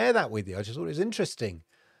thought I'd share that with you. I just thought it was interesting.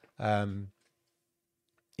 You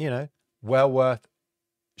know, well worth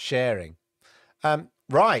sharing.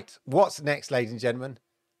 Right. What's next, ladies and gentlemen?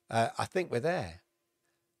 I think we're there.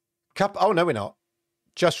 Oh, no, we're not.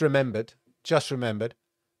 Just remembered.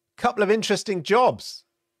 Couple of interesting jobs.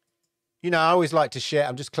 You know, I always like to share.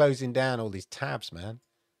 I'm just closing down all these tabs, man.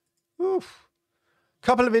 Oof.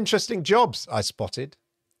 Couple of interesting jobs I spotted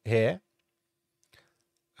here.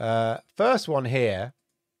 First one here.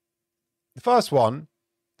 The first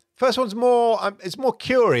one's more, it's more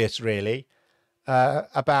curious, really,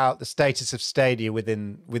 about the status of Stadia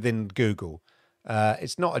within Google.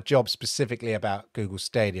 It's not a job specifically about Google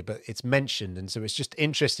Stadia, but it's mentioned. And so it's just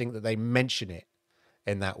interesting that they mention it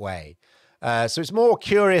in that way. So it's more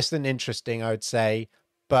curious than interesting, I would say.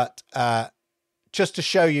 But just to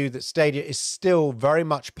show you that Stadia is still very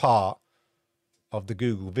much part of the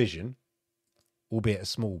Google vision, albeit a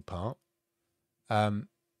small part.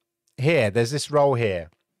 Here, there's this role here.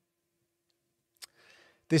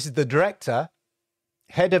 This is the director,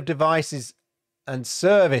 head of devices and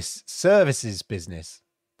services business.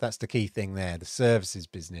 That's the key thing there, the services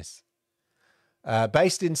business.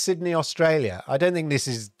 Based in Sydney, Australia. I don't think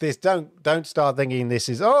this. Don't start thinking this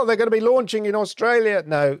is, oh, they're going to be launching in Australia.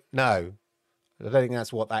 No. I don't think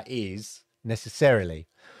that's what that is necessarily.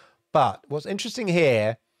 But what's interesting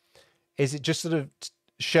here is it just sort of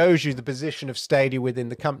shows you the position of Stadia within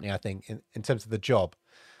the company, I think, in terms of the job.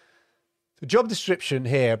 The job description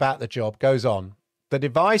here about the job goes on. The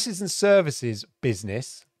devices and services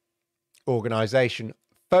business organization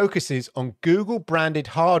focuses on Google-branded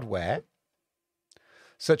hardware,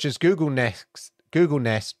 such as Google Nest,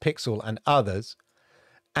 Pixel, and others,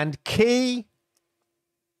 and key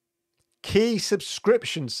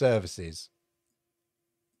subscription services,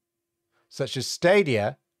 such as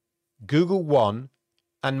Stadia, Google One,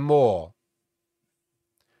 and more.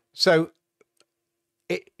 So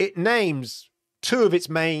it names two of its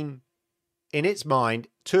main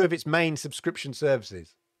subscription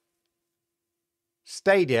services: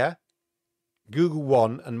 Stadia, Google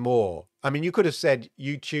One, and more. I mean, you could have said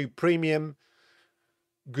YouTube Premium,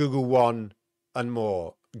 Google One, and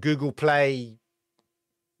more. Google Play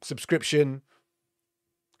subscription,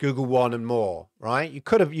 Google One, and more. Right? You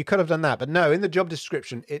could have done that, but no. In the job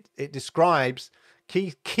description, it describes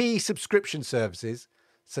key subscription services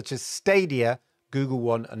such as Stadia, Google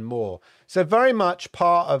One, and more. So very much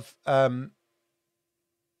part of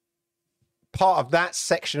that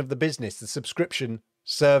section of the business, the subscription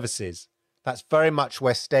services. That's very much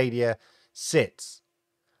where Stadia sits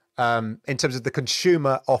in terms of the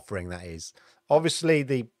consumer offering. That is obviously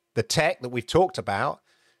the tech that we've talked about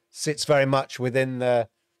sits very much within the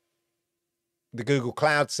Google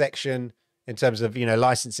Cloud section in terms of, you know,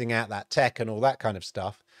 licensing out that tech and all that kind of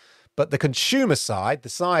stuff. But the consumer side, the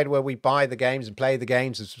side where we buy the games and play the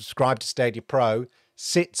games and subscribe to Stadia Pro,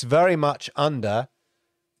 sits very much under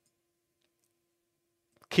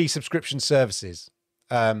key subscription services.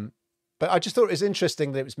 But I just thought it was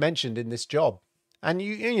interesting that it was mentioned in this job. And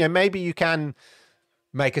you know, maybe you can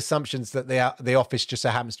make assumptions that the office just so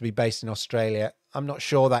happens to be based in Australia. I'm not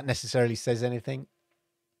sure that necessarily says anything.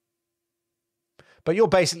 But you're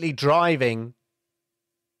basically driving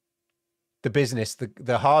the business,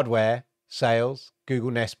 the hardware sales, Google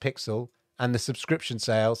Nest Pixel, and the subscription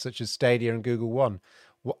sales such as Stadia and Google One.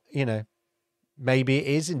 You know, maybe it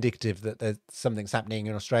is indicative that there's something's happening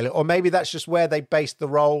in Australia, or maybe that's just where they based the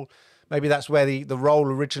role. Maybe that's where the role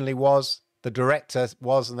originally was, the director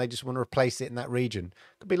was, and they just want to replace it in that region.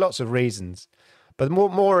 Could be lots of reasons. But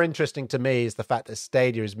more interesting to me is the fact that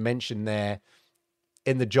Stadia is mentioned there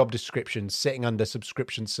in the job description, sitting under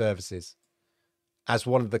subscription services as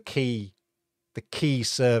one of the key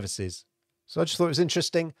services. So I just thought it was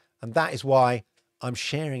interesting, and that is why I'm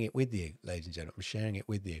sharing it with you, ladies and gentlemen. I'm sharing it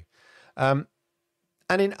with you. And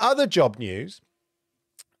in other job news,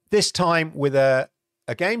 this time with a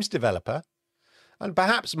games developer, and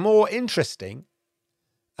perhaps more interesting,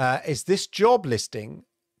 is this job listing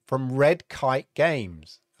from Red Kite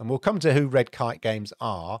Games. And we'll come to who Red Kite Games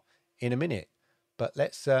are in a minute. But we're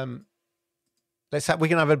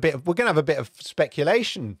gonna have a bit of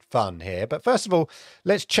speculation fun here. But first of all,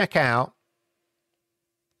 let's check out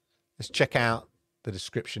the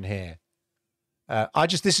description here.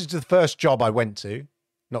 This is the first job I went to,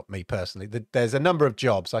 not me personally. There's a number of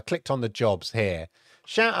jobs. I clicked on the jobs here.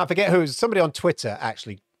 I forget who it was. Somebody on Twitter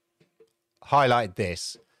actually highlighted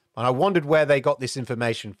this, and I wondered where they got this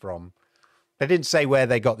information from. They didn't say where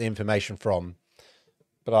they got the information from,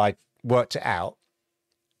 but I worked it out.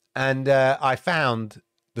 And I found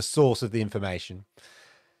the source of the information.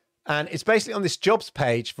 And it's basically on this jobs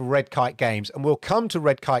page for Red Kite Games. And we'll come to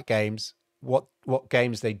Red Kite Games, what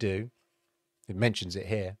games they do. It mentions it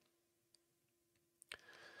here.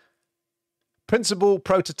 Principal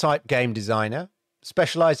prototype game designer,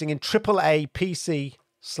 specializing in AAA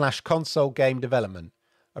PC/console game development.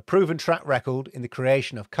 A proven track record in the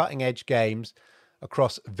creation of cutting-edge games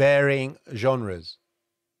across varying genres.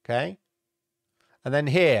 Okay? And then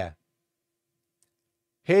here's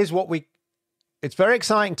it's a very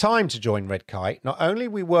exciting time to join Red Kite. Not only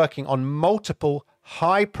are we working on multiple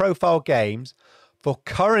high-profile games for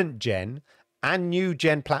current gen and new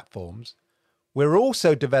gen platforms, we're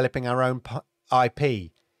also developing our own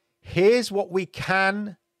IP. Here's what we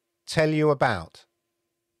can tell you about.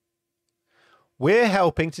 We're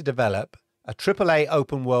helping to develop a AAA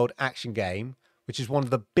open world action game, which is one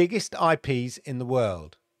of the biggest IPs in the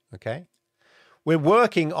world. Okay? We're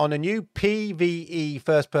working on a new PvE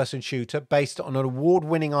first-person shooter based on an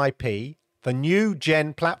award-winning IP for new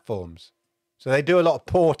gen platforms. So they do a lot of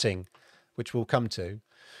porting, which we'll come to.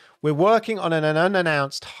 We're working on an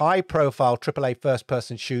unannounced high-profile AAA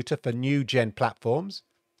first-person shooter for new gen platforms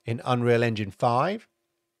in Unreal Engine 5.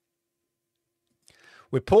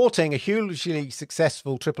 We're porting a hugely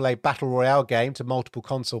successful AAA Battle Royale game to multiple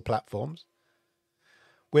console platforms.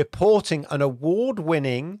 We're porting an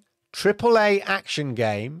award-winning AAA action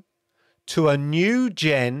game to a new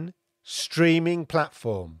gen streaming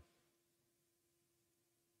platform.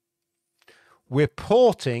 We're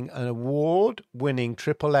porting an award-winning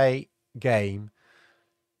AAA game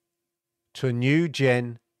to a new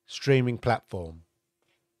gen streaming platform.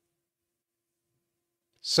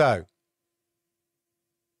 So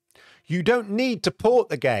you don't need to port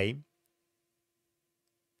the game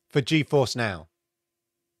for GeForce Now.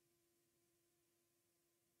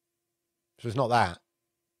 So it's not that.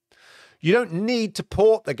 You don't need to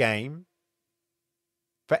port the game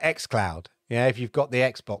for xCloud. Yeah, if you've got the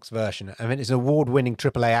Xbox version. I mean, it's an award-winning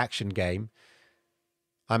AAA action game.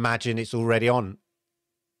 I imagine it's already on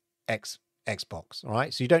Xbox, all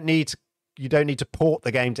right? So you don't need to port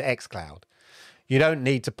the game to xCloud. You don't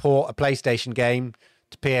need to port a PlayStation game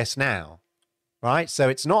to PS Now, right? So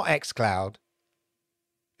it's not xCloud.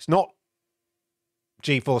 It's not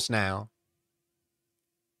GeForce Now.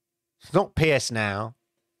 It's not PS Now.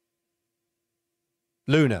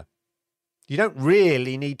 Luna. You don't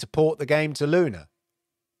really need to port the game to Luna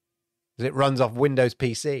because it runs off Windows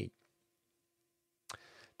PC.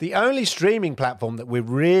 The only streaming platform that we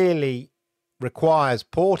really requires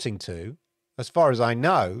porting to, as far as I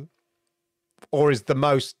know, or is the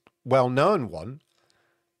most well-known one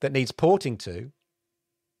that needs porting to,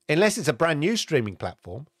 unless it's a brand new streaming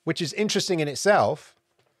platform, which is interesting in itself,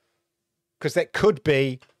 because that could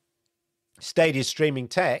be Stadia streaming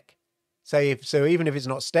tech. So even if it's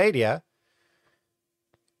not Stadia,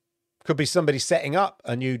 could be somebody setting up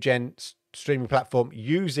a new gen streaming platform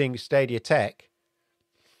using Stadia tech.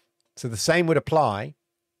 So the same would apply.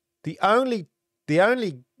 The only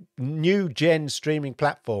new gen streaming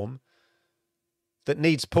platform that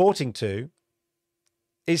needs porting to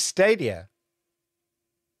is Stadia.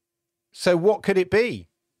 So what could it be?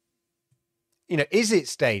 You know, is it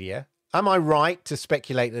Stadia? Am I right to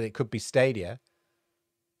speculate that it could be Stadia?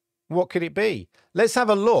 What could it be? Let's have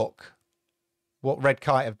a look what Red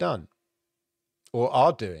Kite have done or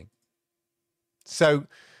are doing. So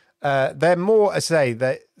they're more, I say,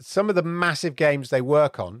 that some of the massive games they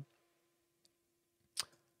work on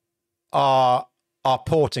are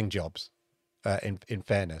porting jobs, in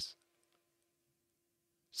fairness.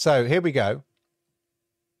 So here we go.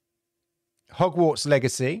 Hogwarts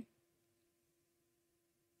Legacy.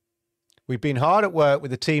 We've been hard at work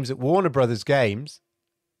with the teams at Warner Brothers Games.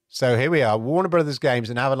 So here we are, Warner Brothers Games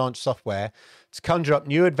and Avalanche Software to conjure up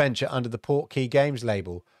new adventure under the Portkey Games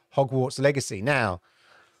label, Hogwarts Legacy. Now,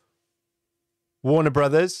 Warner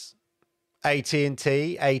Brothers,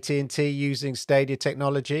 AT&T using Stadia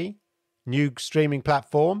technology, new streaming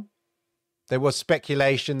platform. There was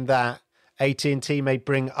speculation that AT&T may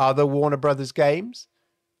bring other Warner Brothers games,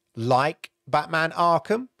 like Batman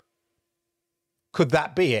Arkham. Could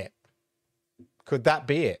that be it? Could that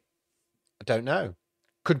be it? I don't know.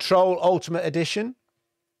 Control Ultimate Edition,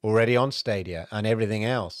 already on Stadia, and everything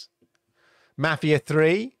else. Mafia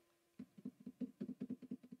 3,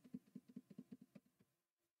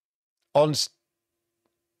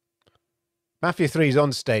 Mafia 3 is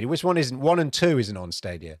on Stadia. Which one isn't? 1 and 2 isn't on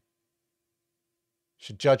Stadia.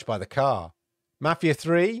 Should judge by the car. Mafia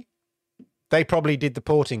 3, they probably did the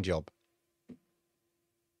porting job.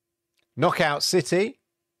 Knockout City,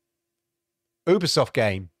 Ubisoft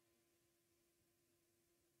game.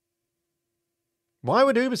 Why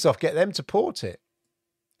would Ubisoft get them to port it?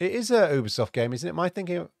 It is a Ubisoft game, isn't it? Am I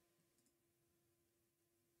thinking of...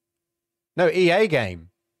 No, EA game.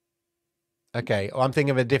 Okay, I'm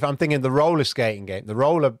thinking of a different... I'm thinking of the roller skating game. The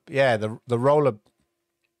roller... Yeah, the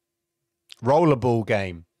rollerball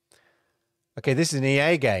game. Okay, this is an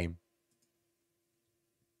EA game.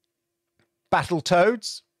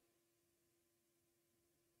 Battletoads.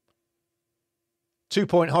 2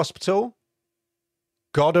 Point Hospital.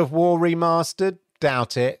 God of War Remastered.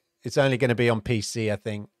 Doubt it. It's only going to be on PC, I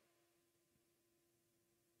think.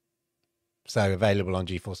 So available on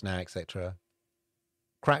GeForce Now, etc.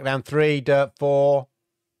 Crackdown 3, Dirt 4,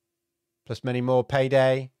 plus many more.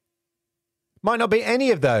 Payday. Might not be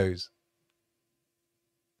any of those.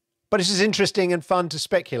 But it's just interesting and fun to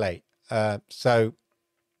speculate. So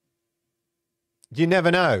you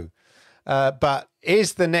never know. But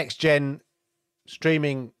is the next gen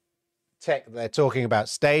streaming tech that they're talking about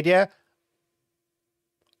Stadia?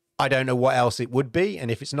 I don't know what else it would be.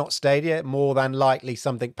 And if it's not Stadia, more than likely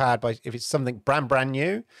something powered by, if it's something brand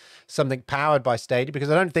new, something powered by Stadia,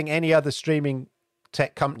 because I don't think any other streaming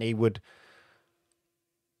tech company would,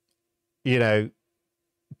 you know,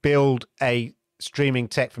 build a streaming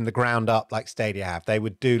tech from the ground up like Stadia have. They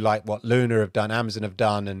would do like what Luna have done, Amazon have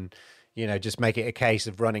done, and, you know, just make it a case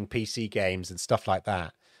of running PC games and stuff like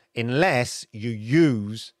that. Unless you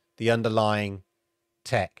use the underlying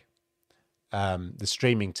tech, the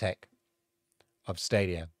streaming tech of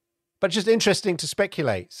Stadia. But just interesting to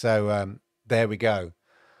speculate. So there we go.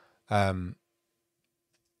 Let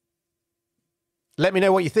me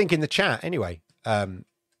know what you think in the chat anyway.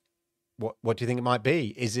 What do you think it might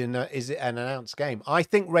be? Is it an announced game? I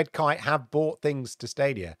think Red Kite have bought things to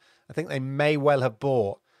Stadia. I think they may well have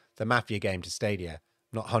bought the Mafia game to Stadia.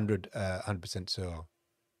 Not 100% sure.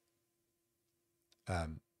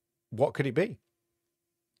 What could it be?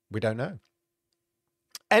 We don't know.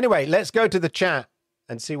 Anyway, let's go to the chat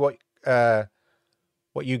and see what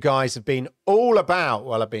you guys have been all about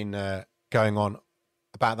while I've been going on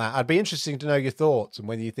about that. I'd be interested to know your thoughts and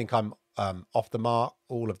whether you think I'm off the mark,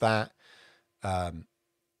 all of that, et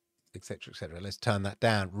cetera, et cetera. Let's turn that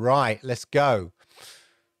down. Right, let's go.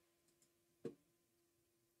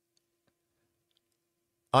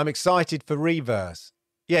 I'm excited for Reverse.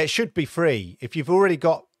 Yeah, it should be free. If you've already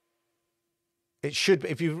got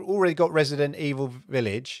Resident Evil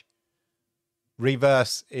Village,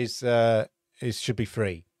 Reverse should be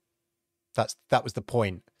free. That was the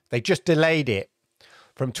point. They just delayed it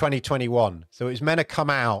from 2021. So it was meant to come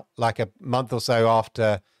out like a month or so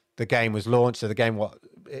after the game was launched. So the game,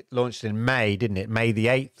 it launched in May, didn't it? May the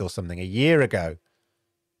 8th or something, a year ago.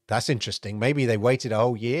 That's interesting. Maybe they waited a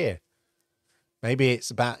whole year. Maybe it's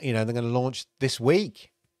about, they're going to launch this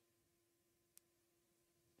week.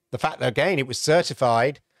 The fact that, again, it was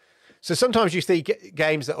certified. So sometimes you see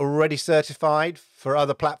games that are already certified for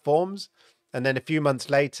other platforms, and then a few months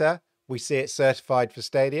later, we see it certified for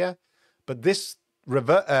Stadia. But this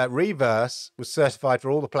Reverse was certified for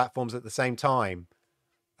all the platforms at the same time,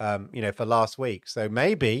 for last week. So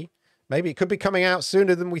maybe it could be coming out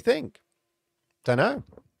sooner than we think. Don't know.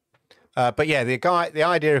 But yeah, the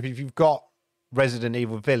idea of if you've got Resident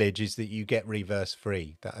Evil Village is that you get Reverse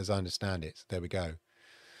free. That, as I understand it. So there we go.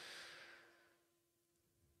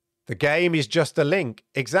 The game is just a link.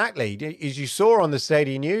 Exactly. As you saw on the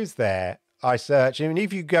Stadia News there, I searched. I mean,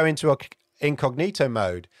 if you go into incognito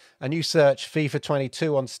mode and you search FIFA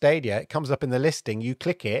 22 on Stadia, it comes up in the listing. You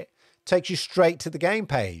click it, takes you straight to the game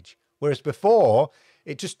page. Whereas before,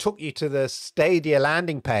 it just took you to the Stadia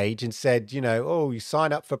landing page and said, you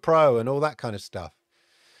sign up for Pro and all that kind of stuff.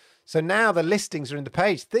 So now the listings are in the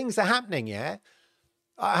page. Things are happening, yeah?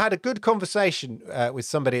 I had a good conversation with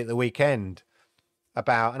somebody at the weekend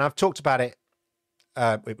about, and I've talked about it,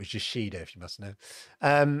 it was Yoshida, if you must know.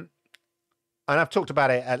 And I've talked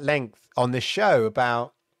about it at length on this show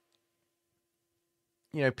about,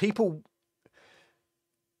 people,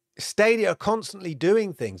 Stadia are constantly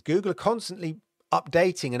doing things. Google are constantly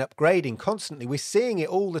updating and upgrading constantly. We're seeing it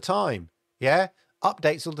all the time, yeah?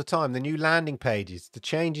 Updates all the time, the new landing pages, the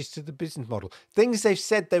changes to the business model, things they've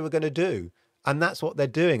said they were going to do. And that's what they're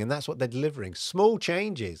doing, and that's what they're delivering. Small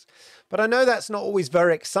changes. But I know that's not always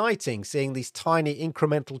very exciting, seeing these tiny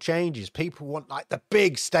incremental changes. People want like the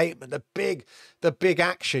big statement, the big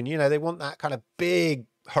action. They want that kind of big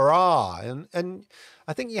hurrah. And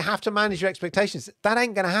I think you have to manage your expectations. That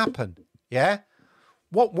ain't going to happen. Yeah.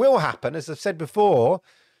 What will happen, as I've said before,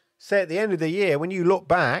 say at the end of the year, when you look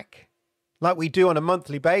back, like we do on a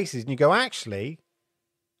monthly basis, and you go, actually,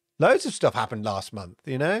 loads of stuff happened last month,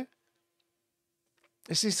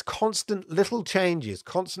 This is constant little changes,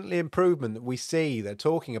 constantly improvement that we see, they're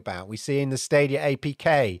talking about. We see in the Stadia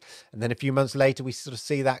APK, and then a few months later, we sort of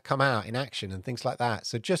see that come out in action and things like that.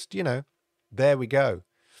 So just, there we go.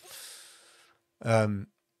 Oh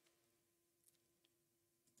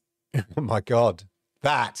my God.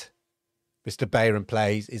 That, Mr. Bayron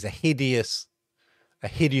plays, is a hideous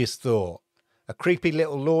thought. A creepy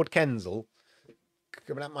little Lord Kensal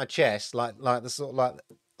coming up my chest, like the sort of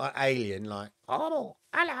like alien, like, oh,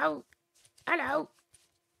 hello.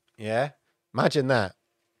 Yeah, imagine that.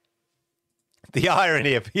 The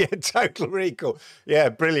irony of Total Recall. Yeah,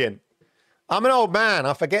 brilliant. I'm an old man.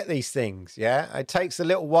 I forget these things. Yeah, it takes a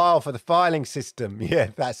little while for the filing system.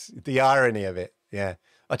 Yeah, that's the irony of it. Yeah,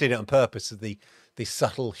 I did it on purpose, of the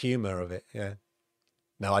subtle humor of it. Yeah,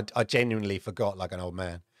 no, I genuinely forgot like an old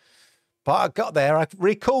man. But I got there. I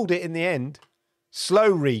recalled it in the end.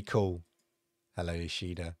 Slow recall. Hello,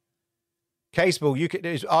 Yoshida. Caseball, it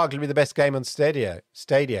was arguably the best game on Stadia,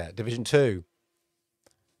 Division 2.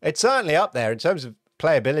 It's certainly up there in terms of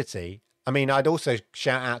playability. I mean, I'd also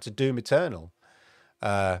shout out to Doom Eternal.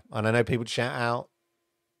 And I know people shout out,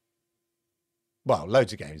 well,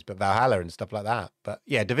 loads of games, but Valhalla and stuff like that. But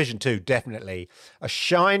yeah, Division 2, definitely a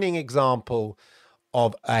shining example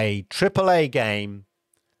of a AAA game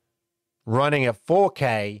running at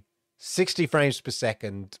 4K, 60 frames per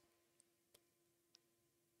second,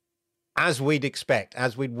 as we'd expect,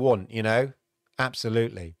 as we'd want,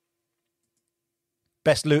 Absolutely.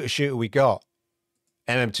 Best looter shooter we got.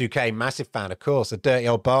 MM2K, massive fan, of course. The dirty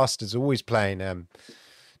old bastards always playing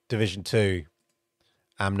Division 2.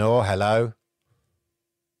 Amnor, hello.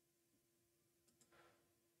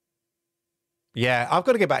 Yeah, I've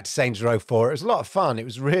got to get back to Saints Row 4. It was a lot of fun. It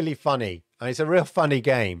was really funny. And it's a real funny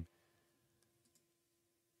game.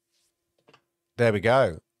 There we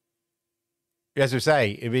go. As I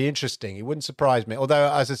say, it'd be interesting. It wouldn't surprise me. Although,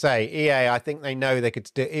 as I say, EA, I think they know they could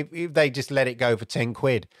still, if they just let it go for 10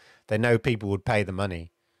 quid, they know people would pay the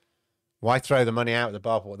money. Why throw the money out of the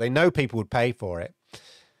bathwater? They know people would pay for it.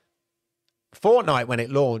 Fortnite, when it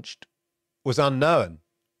launched, was unknown.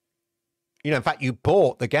 You know, in fact, you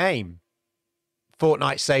bought the game,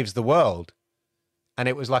 Fortnite Saves the World, and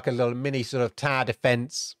it was like a little mini sort of tower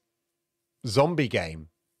defense zombie game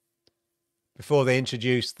before they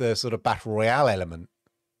introduced the sort of battle royale element,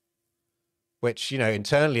 which, you know,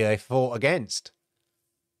 internally they fought against.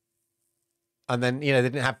 And then, you know, they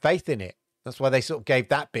didn't have faith in it. That's why they sort of gave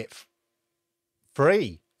that bit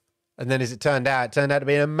free. And then as it turned out to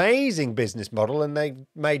be an amazing business model, and they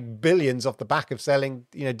made billions off the back of selling,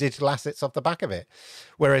 you know, digital assets off the back of it.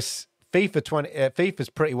 Whereas FIFA's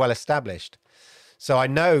pretty well established. So I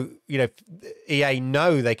know, you know, EA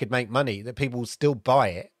know they could make money, that people will still buy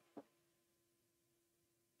it.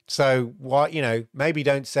 So why, you know, maybe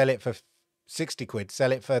don't sell it for 60 quid,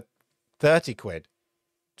 sell it for 30 quid,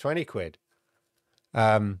 20 quid.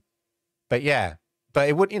 But yeah, but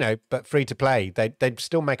it would, you know, but free to play, they'd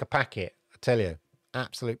still make a packet. I tell you,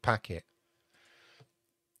 absolute packet.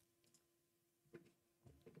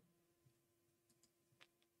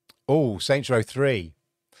 Oh, Saints Row 3.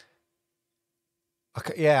 I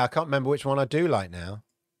can't remember which one I do like now.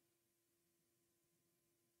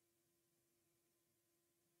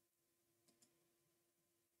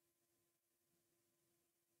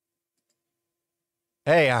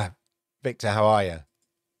 Hey, Victor, how are you?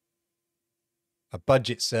 A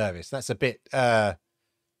budget service. That's a bit.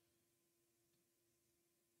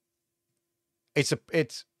 It's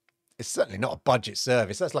certainly not a budget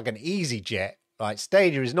service. That's like an EasyJet. Right?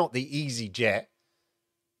 Stadia is not the EasyJet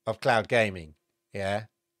of cloud gaming. Yeah.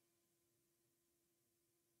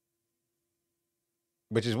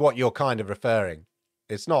 Which is what you're kind of referring.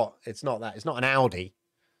 It's not that. It's not an Audi.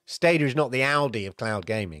 Stadia is not the Audi of cloud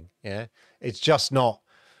gaming. Yeah. It's just not,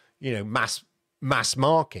 you know, mass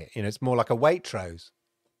market. You know, it's more like a Waitrose.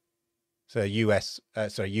 So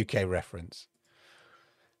UK reference.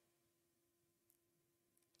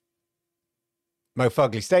 Mo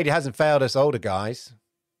Fugly, Stadia hasn't failed us older guys.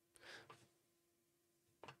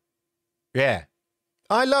 Yeah.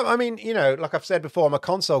 I mean, you know, like I've said before, I'm a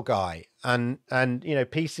console guy, and you know,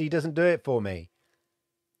 PC doesn't do it for me.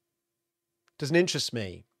 Doesn't interest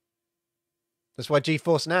me. That's why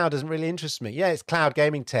GeForce Now doesn't really interest me. Yeah, it's cloud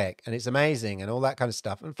gaming tech and it's amazing and all that kind of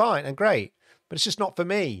stuff, and fine and great, but it's just not for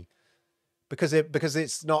me because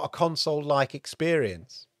it's not a console-like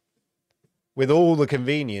experience with all the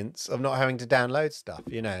convenience of not having to download stuff,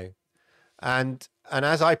 you know. And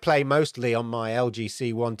as I play mostly on my LG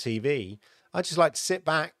C1 TV, I just like to sit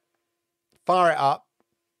back, fire it up,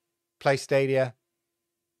 play Stadia,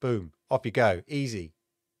 boom, off you go, easy.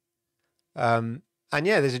 And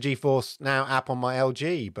yeah, there's a GeForce Now app on my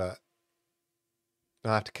LG, but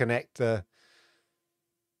I have to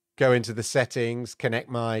go into the settings, connect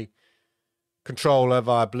my controller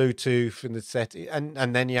via Bluetooth in the setting,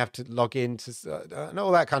 and then you have to log in to and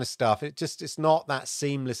all that kind of stuff. It's not that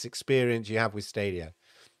seamless experience you have with Stadia,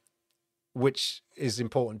 which is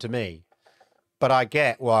important to me. But I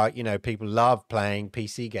get why, you know, people love playing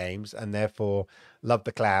PC games and therefore love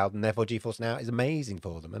the cloud, and therefore GeForce Now is amazing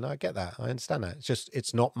for them. And I get that. I understand that.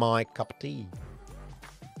 It's not my cup of tea.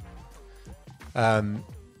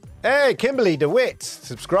 Hey, Kimberly DeWitt,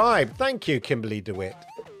 subscribe. Thank you, Kimberly DeWitt.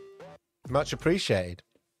 Much appreciated.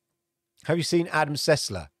 Have you seen Adam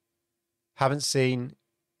Sessler? Haven't seen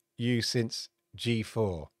you since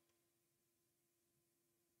G4.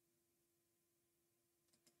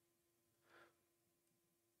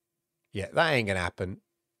 Yeah, that ain't gonna happen.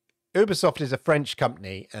 Ubisoft is a French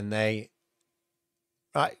company, and they,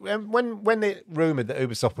 right, when they rumored that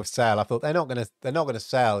Ubisoft would sell, I thought they're not gonna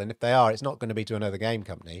sell, and if they are, it's not going to be to another game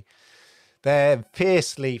company. They're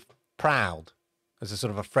fiercely proud as a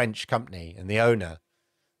sort of a French company and the owner,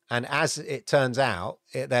 and as it turns out,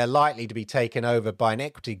 they're likely to be taken over by an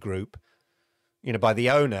equity group, you know, by the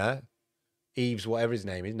owner, Yves, whatever his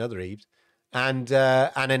name is, another Yves, and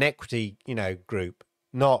an equity, you know, group.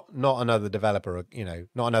 Not another developer, or, you know,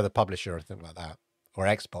 not another publisher or anything like that, or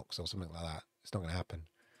Xbox or something like that. It's not going to happen.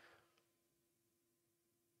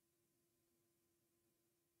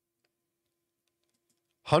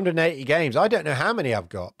 $180 games. I don't know how many I've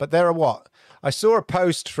got, but there are what? I saw a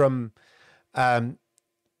post from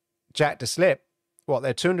Jack to Slip. What,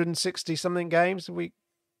 they're 260 something games a week?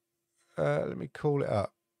 Let me call it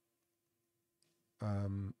up.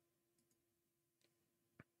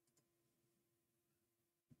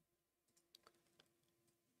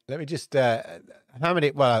 Let me just, how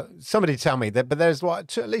many, well, somebody tell me that, but there's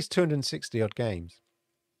what, at least 260 odd games.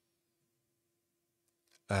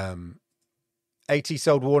 80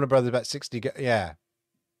 sold Warner Brothers, about 60, yeah.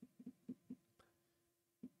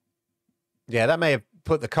 Yeah, that may have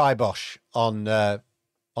put the kibosh on the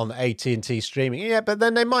AT&T streaming. Yeah, but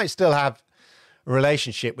then they might still have a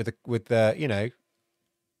relationship with the you know,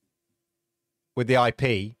 with the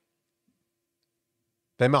IP.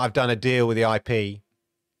 They might have done a deal with the IP.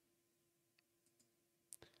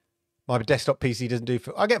 My desktop PC doesn't do.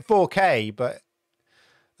 I get 4K, but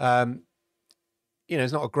you know,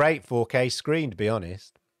 it's not a great 4K screen, to be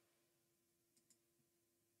honest.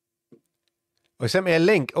 Well, sent me a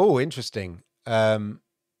link. Oh, interesting.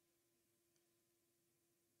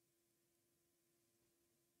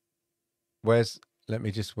 Where's? Let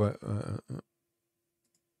me just work.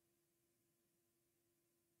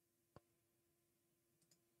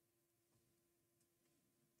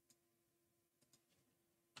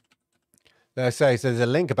 Let's say so. There's a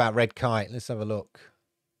link about Red Kite. Let's have a look.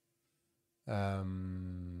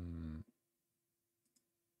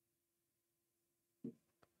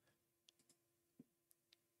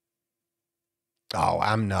 Oh,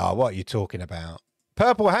 Amnar, what are you talking about?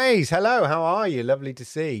 Purple Haze, hello, how are you? Lovely to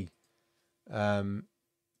see.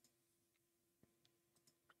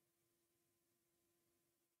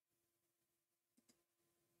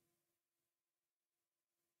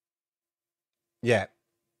 Yeah,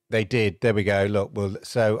 they did. There we go. Look, well,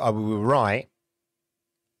 so we were right.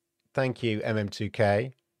 Thank you,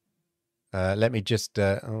 MM2K. Let me just,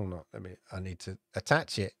 I need to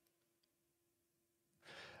attach it.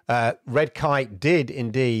 Red Kite did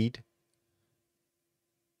indeed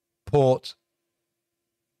port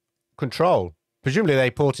Control. Presumably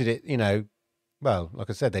they ported it, you know, well, like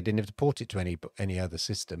I said, they didn't have to port it to any other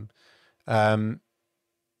system. Let me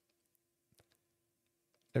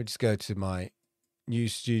just go to my new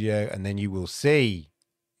studio and then you will see,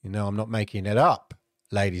 you know, I'm not making it up,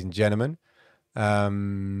 ladies and gentlemen. Where's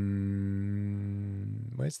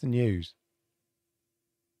the news?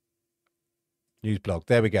 News blog.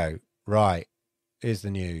 There we go. Right. Here's the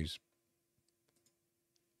news.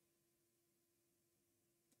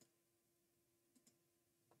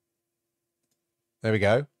 There we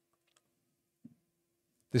go.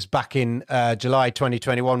 This is back in July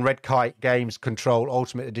 2021. Red Kite Games Control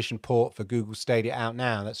Ultimate Edition port for Google Stadia out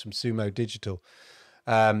now. That's from Sumo Digital.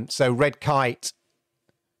 So Red Kite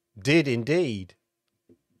did indeed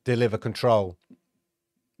deliver Control.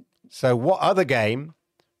 So what other game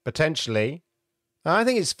potentially? I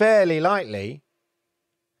think it's fairly likely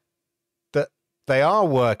that they are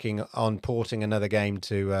working on porting another game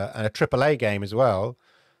to and a AAA game as well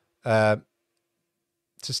to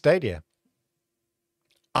Stadia.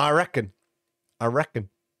 I reckon.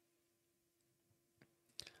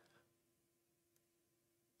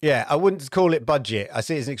 Yeah, I wouldn't call it budget. I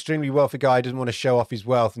see it's an extremely wealthy guy who doesn't want to show off his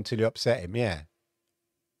wealth until you upset him. Yeah.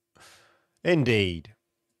 Indeed.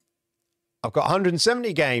 I've got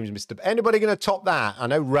 170 games, Mr. Anybody going to top that? I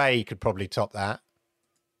know Ray could probably top that.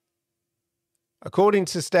 According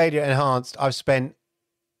to Stadia Enhanced, I've spent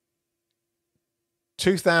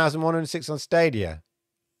 2,106 on Stadia.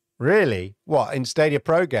 Really? What, in Stadia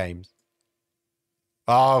Pro games?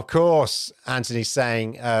 Oh, of course. Anthony's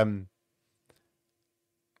saying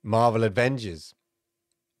Marvel Avengers.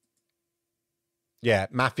 Yeah,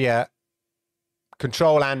 Mafia.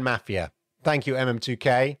 Control and Mafia. Thank you,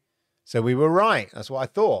 MM2K. So we were right. That's what I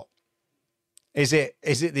thought. Is it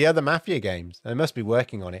the other Mafia games? They must be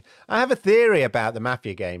working on it. I have a theory about the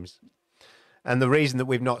Mafia games. And the reason that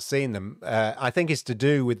we've not seen them, I think, is to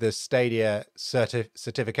do with the Stadia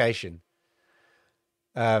certification.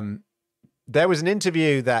 There was an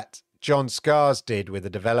interview that John Scars did with a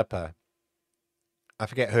developer. I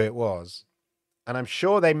forget who it was. And I'm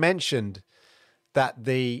sure they mentioned that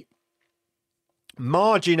the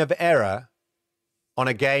margin of error on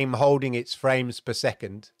a game holding its frames per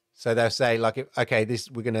second. So they'll say, like, okay,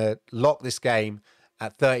 we're going to lock this game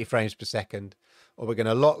at 30 frames per second, or we're going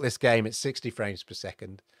to lock this game at 60 frames per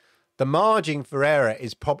second. The margin for error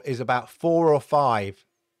is about 4 or 5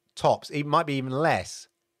 tops. It might be even less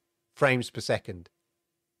frames per second.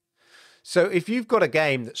 So if you've got a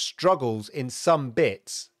game that struggles in some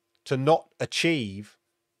bits to not achieve,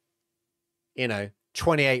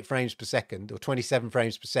 28 frames per second or 27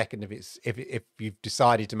 frames per second if you've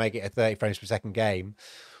decided to make it a 30 frames per second game,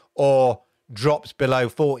 or drops below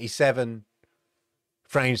 47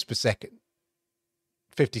 frames per second,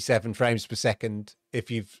 57 frames per second if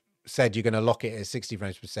you've said you're going to lock it at 60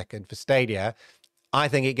 frames per second for Stadia, I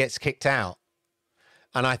think it gets kicked out.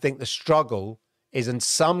 And I think the struggle is in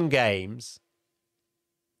some games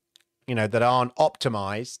that aren't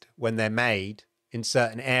optimized when they're made in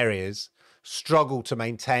certain areas struggle to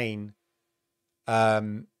maintain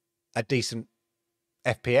a decent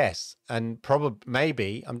FPS. And probably,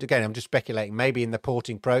 maybe, I'm just speculating, maybe in the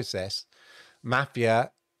porting process,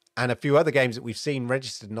 Mafia and a few other games that we've seen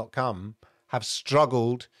registered and not come have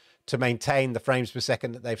struggled to maintain the frames per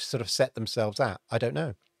second that they've sort of set themselves at. I don't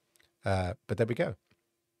know. But there we go.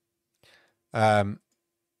 I've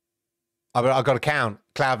got to count.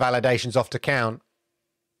 Cloud validation's off to count.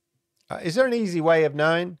 Is there an easy way of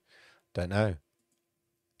knowing? Don't know.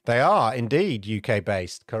 They are indeed UK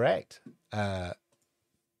based. Correct.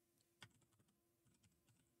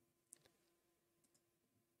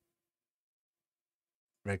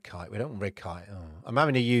 Red Kite. We don't want Red Kite. Oh. I'm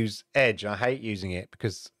having to use Edge. I hate using it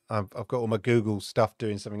because I've got all my Google stuff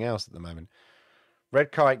doing something else at the moment.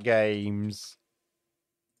 Red Kite Games.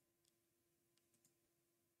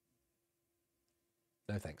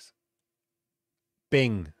 No thanks.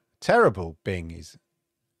 Bing. Terrible Bing is.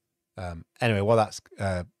 Anyway, while that's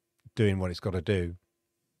doing what it's got to do,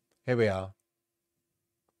 here we are.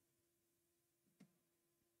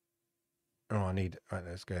 Oh, right,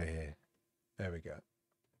 let's go here. There we go.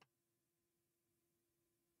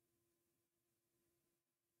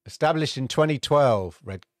 Established in 2012,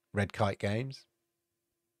 Red Kite Games.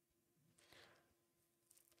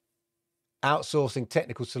 Outsourcing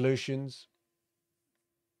technical solutions.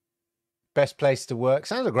 Best place to work.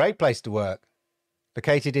 Sounds a great place to work.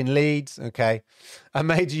 Located in Leeds. Okay. A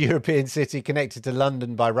major European city connected to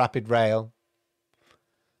London by rapid rail.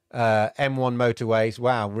 M1 motorways.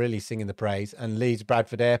 Wow, really singing the praise. And Leeds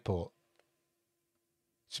Bradford Airport.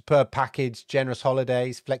 Superb package, generous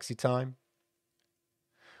holidays, flexi time.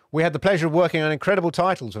 We had the pleasure of working on incredible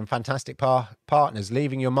titles from fantastic partners,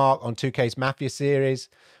 leaving your mark on 2K's Mafia series,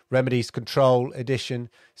 Remedy's Control Edition,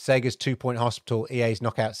 Sega's 2 Point Hospital, EA's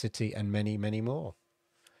Knockout City, and many, many more.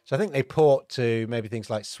 So I think they port to maybe things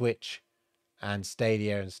like Switch and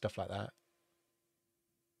Stadia and stuff like that.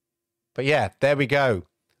 But yeah, there we go.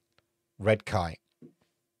 Red Kite.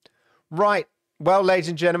 Right. Well, ladies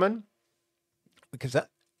and gentlemen, because that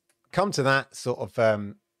come to that sort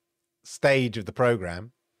of stage of the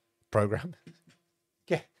program.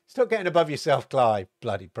 Yeah, stop getting above yourself, Clive.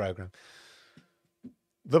 Bloody program.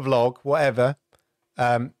 The vlog, whatever.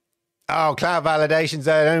 Cloud validation's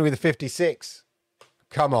only with the 56.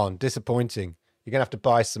 Come on, disappointing. You're gonna have to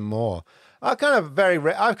buy some more. I've kind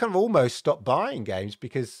of almost stopped buying games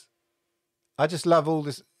because I just love all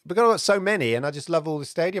this. Because I've got so many, and I just love all the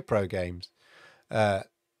Stadia Pro games.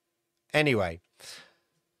 Anyway,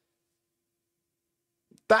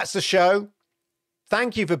 that's the show.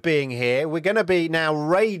 Thank you for being here. We're going to be now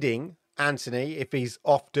raiding Anthony if he's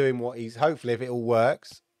off doing what he's, hopefully, if it all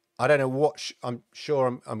works. I don't know what I'm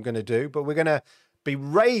sure I'm going to do, but we're going to be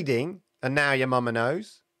raiding, and now your mama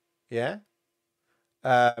knows, yeah,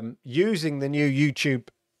 using the new YouTube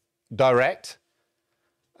Direct.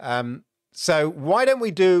 So why don't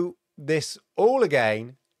we do this all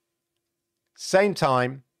again, same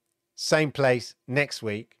time, same place next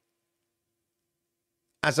week,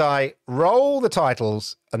 as I roll the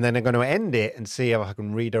titles, and then I'm going to end it and see if I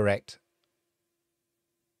can redirect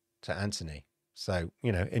to Anthony. So,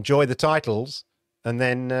 enjoy the titles and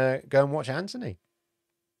then go and watch Anthony.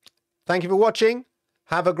 Thank you for watching.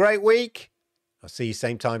 Have a great week. I'll see you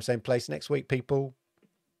same time, same place next week, people.